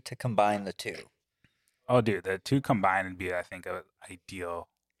 is you need to combine the two. Oh, dude, the two combined would be, I think, an ideal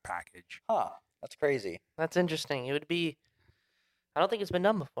package. Huh. That's crazy. That's interesting. It would be. I don't think it's been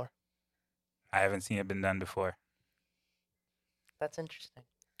done before. I haven't seen it been done before. That's interesting.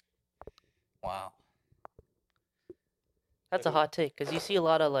 Wow. That's a hot take because you see a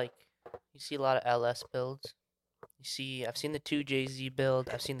lot of LS builds. I've seen the 2JZ build.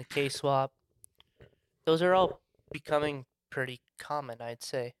 I've seen the K swap. Those are all becoming pretty common, I'd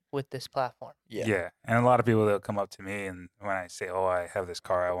say, with this platform. Yeah. And a lot of people, they'll come up to me, and when I say, "Oh, I have this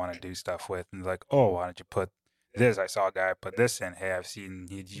car I want to do stuff with," and they're like, "Oh, why don't you put this? I saw a guy put this in. Hey, I've seen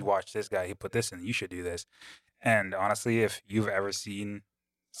you watch this guy. He put this in. You should do this." And honestly, if you've ever seen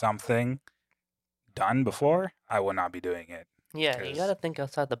something done before, I will not be doing it. Yeah, you gotta think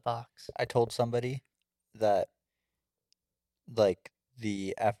outside the box. I told somebody that like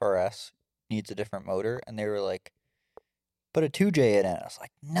the FRS needs a different motor, and they were like, "Put a 2J in it." I was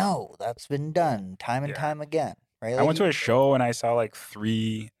like, "No, that's been done time and Yeah. time again." Right? I went to a show and I saw like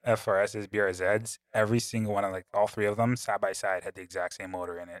 3 FRSs, BRZs. Every single one of all 3 of them side by side had the exact same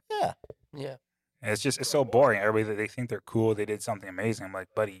motor in it. Yeah. Yeah. And it's so boring. Everybody, they think they're cool. They did something amazing. I'm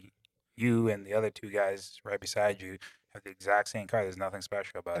like, buddy, you and the other 2 guys right beside you have the exact same car. There's nothing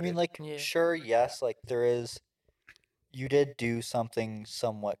special about I mean, it. like, Yeah. sure, yes, like there is. You did do something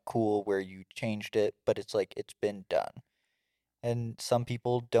somewhat cool where you changed it, but it's like it's been done. And some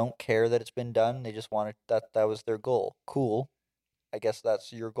people don't care that it's been done. They just want it, that was their goal. Cool. I guess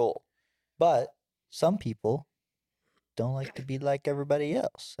that's your goal. But some people don't like to be like everybody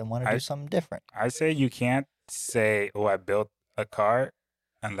else and want to do something different. I say you can't say, "Oh, I built a car,"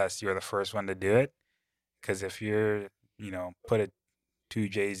 unless you're the first one to do it. Because if you're, put a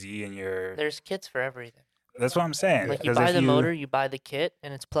 2JZ in your, There's kits for everything. that's what I'm saying. Like you Because buy if the motor, you buy the kit,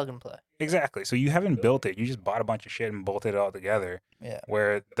 and it's plug and play. Exactly. So you haven't built it. You just bought a bunch of shit and bolted it all together. Yeah.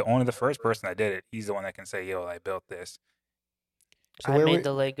 Where only the first person that did it, he's the one that can say, "Yo, I built this." So I where made would,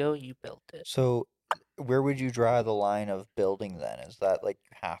 the Lego, you built it. so where would you draw the line of building then? Is that like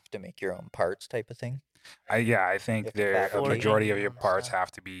you have to make your own parts type of thing? I think If a fabricating majority of your your own parts stuff.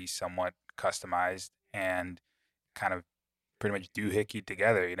 have to be somewhat customized and kind of pretty much doohickey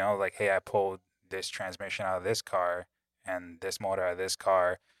together. Like, hey, I pulled this transmission out of this car and this motor out of this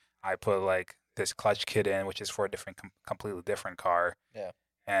car. I put like this clutch kit in, which is for a completely different car. Yeah.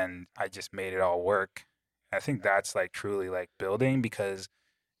 And I just made it all work. I think that's like truly like building, because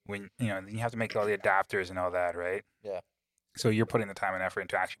when you have to make all the adapters and all that, right? Yeah. So you're putting the time and effort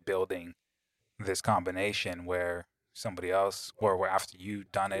into actually building this combination, where somebody else, or where after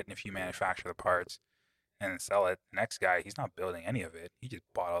you've done it, and if you manufacture the parts and then sell it, the next guy, he's not building any of it. He just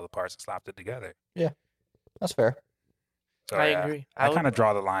bought all the parts and slapped it together. That's fair. So I yeah, agree. I would- kind of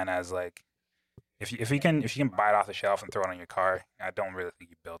draw the line as like, if you can buy it off the shelf and throw it on your car, I don't really think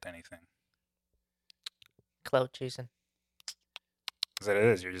you built anything. clout chasing. Because it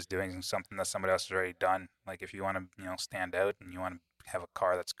is, you're just doing something that somebody else has already done. Like if you want to, stand out and you want to have a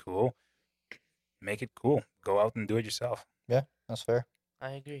car that's cool, make it cool. Go out and do it yourself. Yeah, that's fair.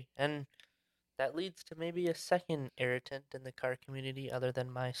 I agree. And that leads to maybe a second irritant in the car community other than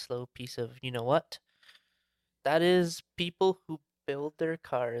my slow piece of you know what? That is people who build their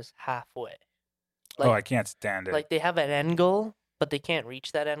cars halfway. I can't stand it. Like they have an end goal, but they can't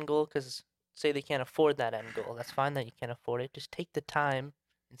reach that end goal because say they can't afford that end goal. That's fine that you can't afford it. Just take the time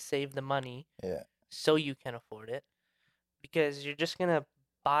and save the money Yeah. so you can afford it. Because you're just gonna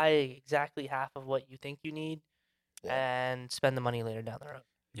buy exactly half of what you think you need and spend the money later down the road.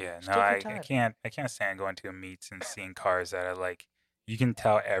 Yeah, Just no, take your I time. can't stand going to meets and seeing cars that are like, you can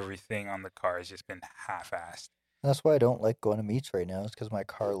tell everything on the car has just been half-assed. That's why I don't like going to meets right now. Is because my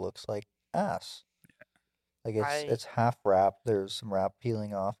car looks like ass. Like it's half wrapped. There's some wrap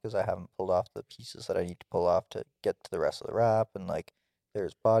peeling off because I haven't pulled off the pieces that I need to pull off to get to the rest of the wrap, and like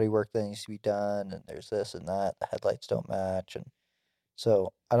there's body work that needs to be done, and there's this and that. The headlights don't match, and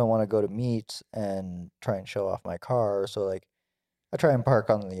so I don't want to go to meets and try and show off my car. So like I try and park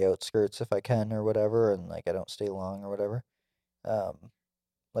on the outskirts if I can or whatever, and like I don't stay long or whatever.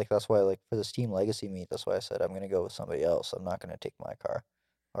 Like that's why like for this Team Legacy meet, that's why I said I'm gonna go with somebody else. I'm not gonna take my car,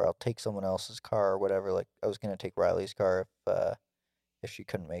 or I'll take someone else's car or whatever. Like I was gonna take Riley's car if she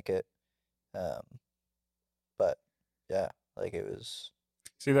couldn't make it. But yeah, like it was.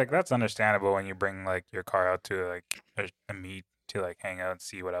 See, like that's understandable when you bring like your car out to like a meet to like hang out and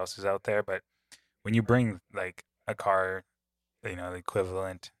see what else is out there. But when you bring like a car, you know, the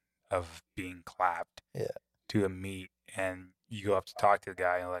equivalent of being clapped to a meet, and you go up to talk to the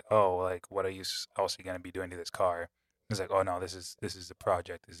guy and like, oh, like what are you also going to be doing to this car? He's like, oh no, this is the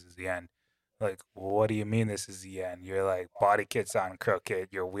project. This is the end. Like, what do you mean this is the end? You're like body kit's on crooked.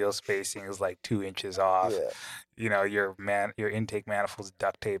 Your wheel spacing is like 2 inches off. Yeah. You know, your intake manifold's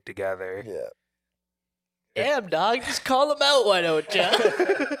duct taped together. Yeah. Damn, dog, just call them out, why don't you?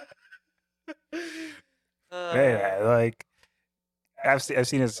 Yeah, like I've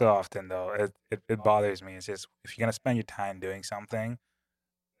seen it so often though. It bothers me. It's just if you're gonna spend your time doing something,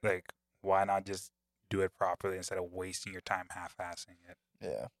 like why not just do it properly instead of wasting your time half-assing it?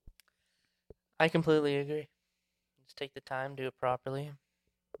 Yeah. I completely agree. Just take the time, do it properly.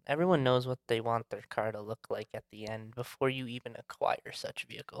 Everyone knows what they want their car to look like at the end before you even acquire such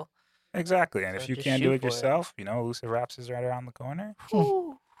vehicle. Exactly, and So if you just can't do shoot it for it. yourself, you know, Elusive Wraps is right around the corner.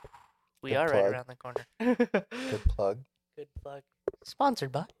 Ooh. We Good are right plug. around the corner. Good plug. Good plug.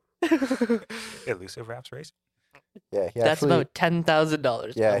 Sponsored by. Elusive Wraps Racing. Yeah. He That's actually, about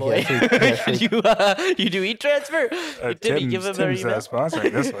 $10,000. Yeah, by he the way. actually- you do e-transfer? Did he give him our Tim's email?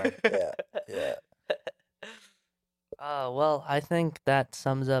 sponsoring this one. Yeah. Well, I think that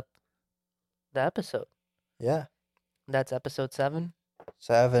sums up the episode. Yeah. That's episode 7.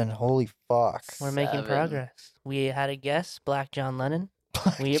 7. Holy fuck. We're making 7. progress. We had a guest, Black John Lennon.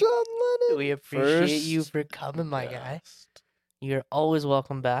 We- John Lennon. We appreciate you First for coming, my guy. guest. You're always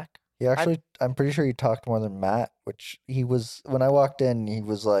welcome back. He actually, I'm pretty sure he talked more than Matt, which he was, when I walked in, he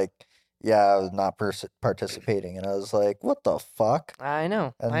was like, yeah, I was not participating. And I was like, what the fuck? I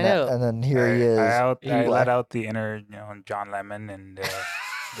know. And I know. And then here he is. I Black- let out the inner, you know, John Lemon, and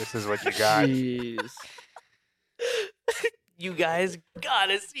this is what you got. Jeez. You guys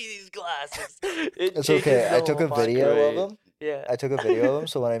gotta see these glasses. It's okay. I took a video of him. Yeah. I took a video of him,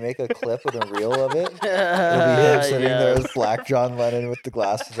 so when I make a clip with a reel of it, it'll be him sitting there with Black John Lennon with the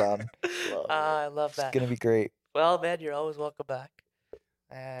glasses on. I love It's that. gonna be great. Well, man, you're always welcome back.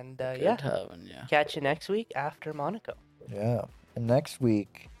 And yeah, Good having you. catch you next week after Monaco. Yeah. And next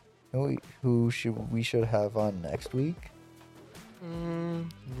week, who should we have on next week?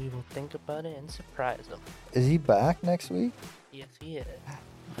 We will think about it and surprise them. Is he back next week? Yes, he is.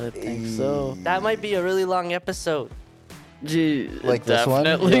 I think so. That might be a really long episted. Gee, Like it this one?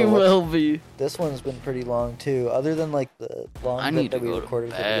 definitely Yeah, what- will be. This one's been pretty long too. Other than like the long I bit need that to we go to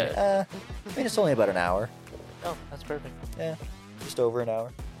recorded at the bed. beginning. I mean, it's only about an hour. Oh, that's perfect. Yeah, just over an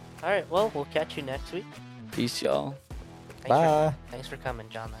hour. All right, well, we'll catch you next week. Peace, y'all. Thanks Bye. thanks for coming,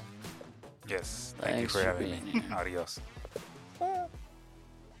 John. Then. Yes, thank you Thanks for for having being me. here. Adios.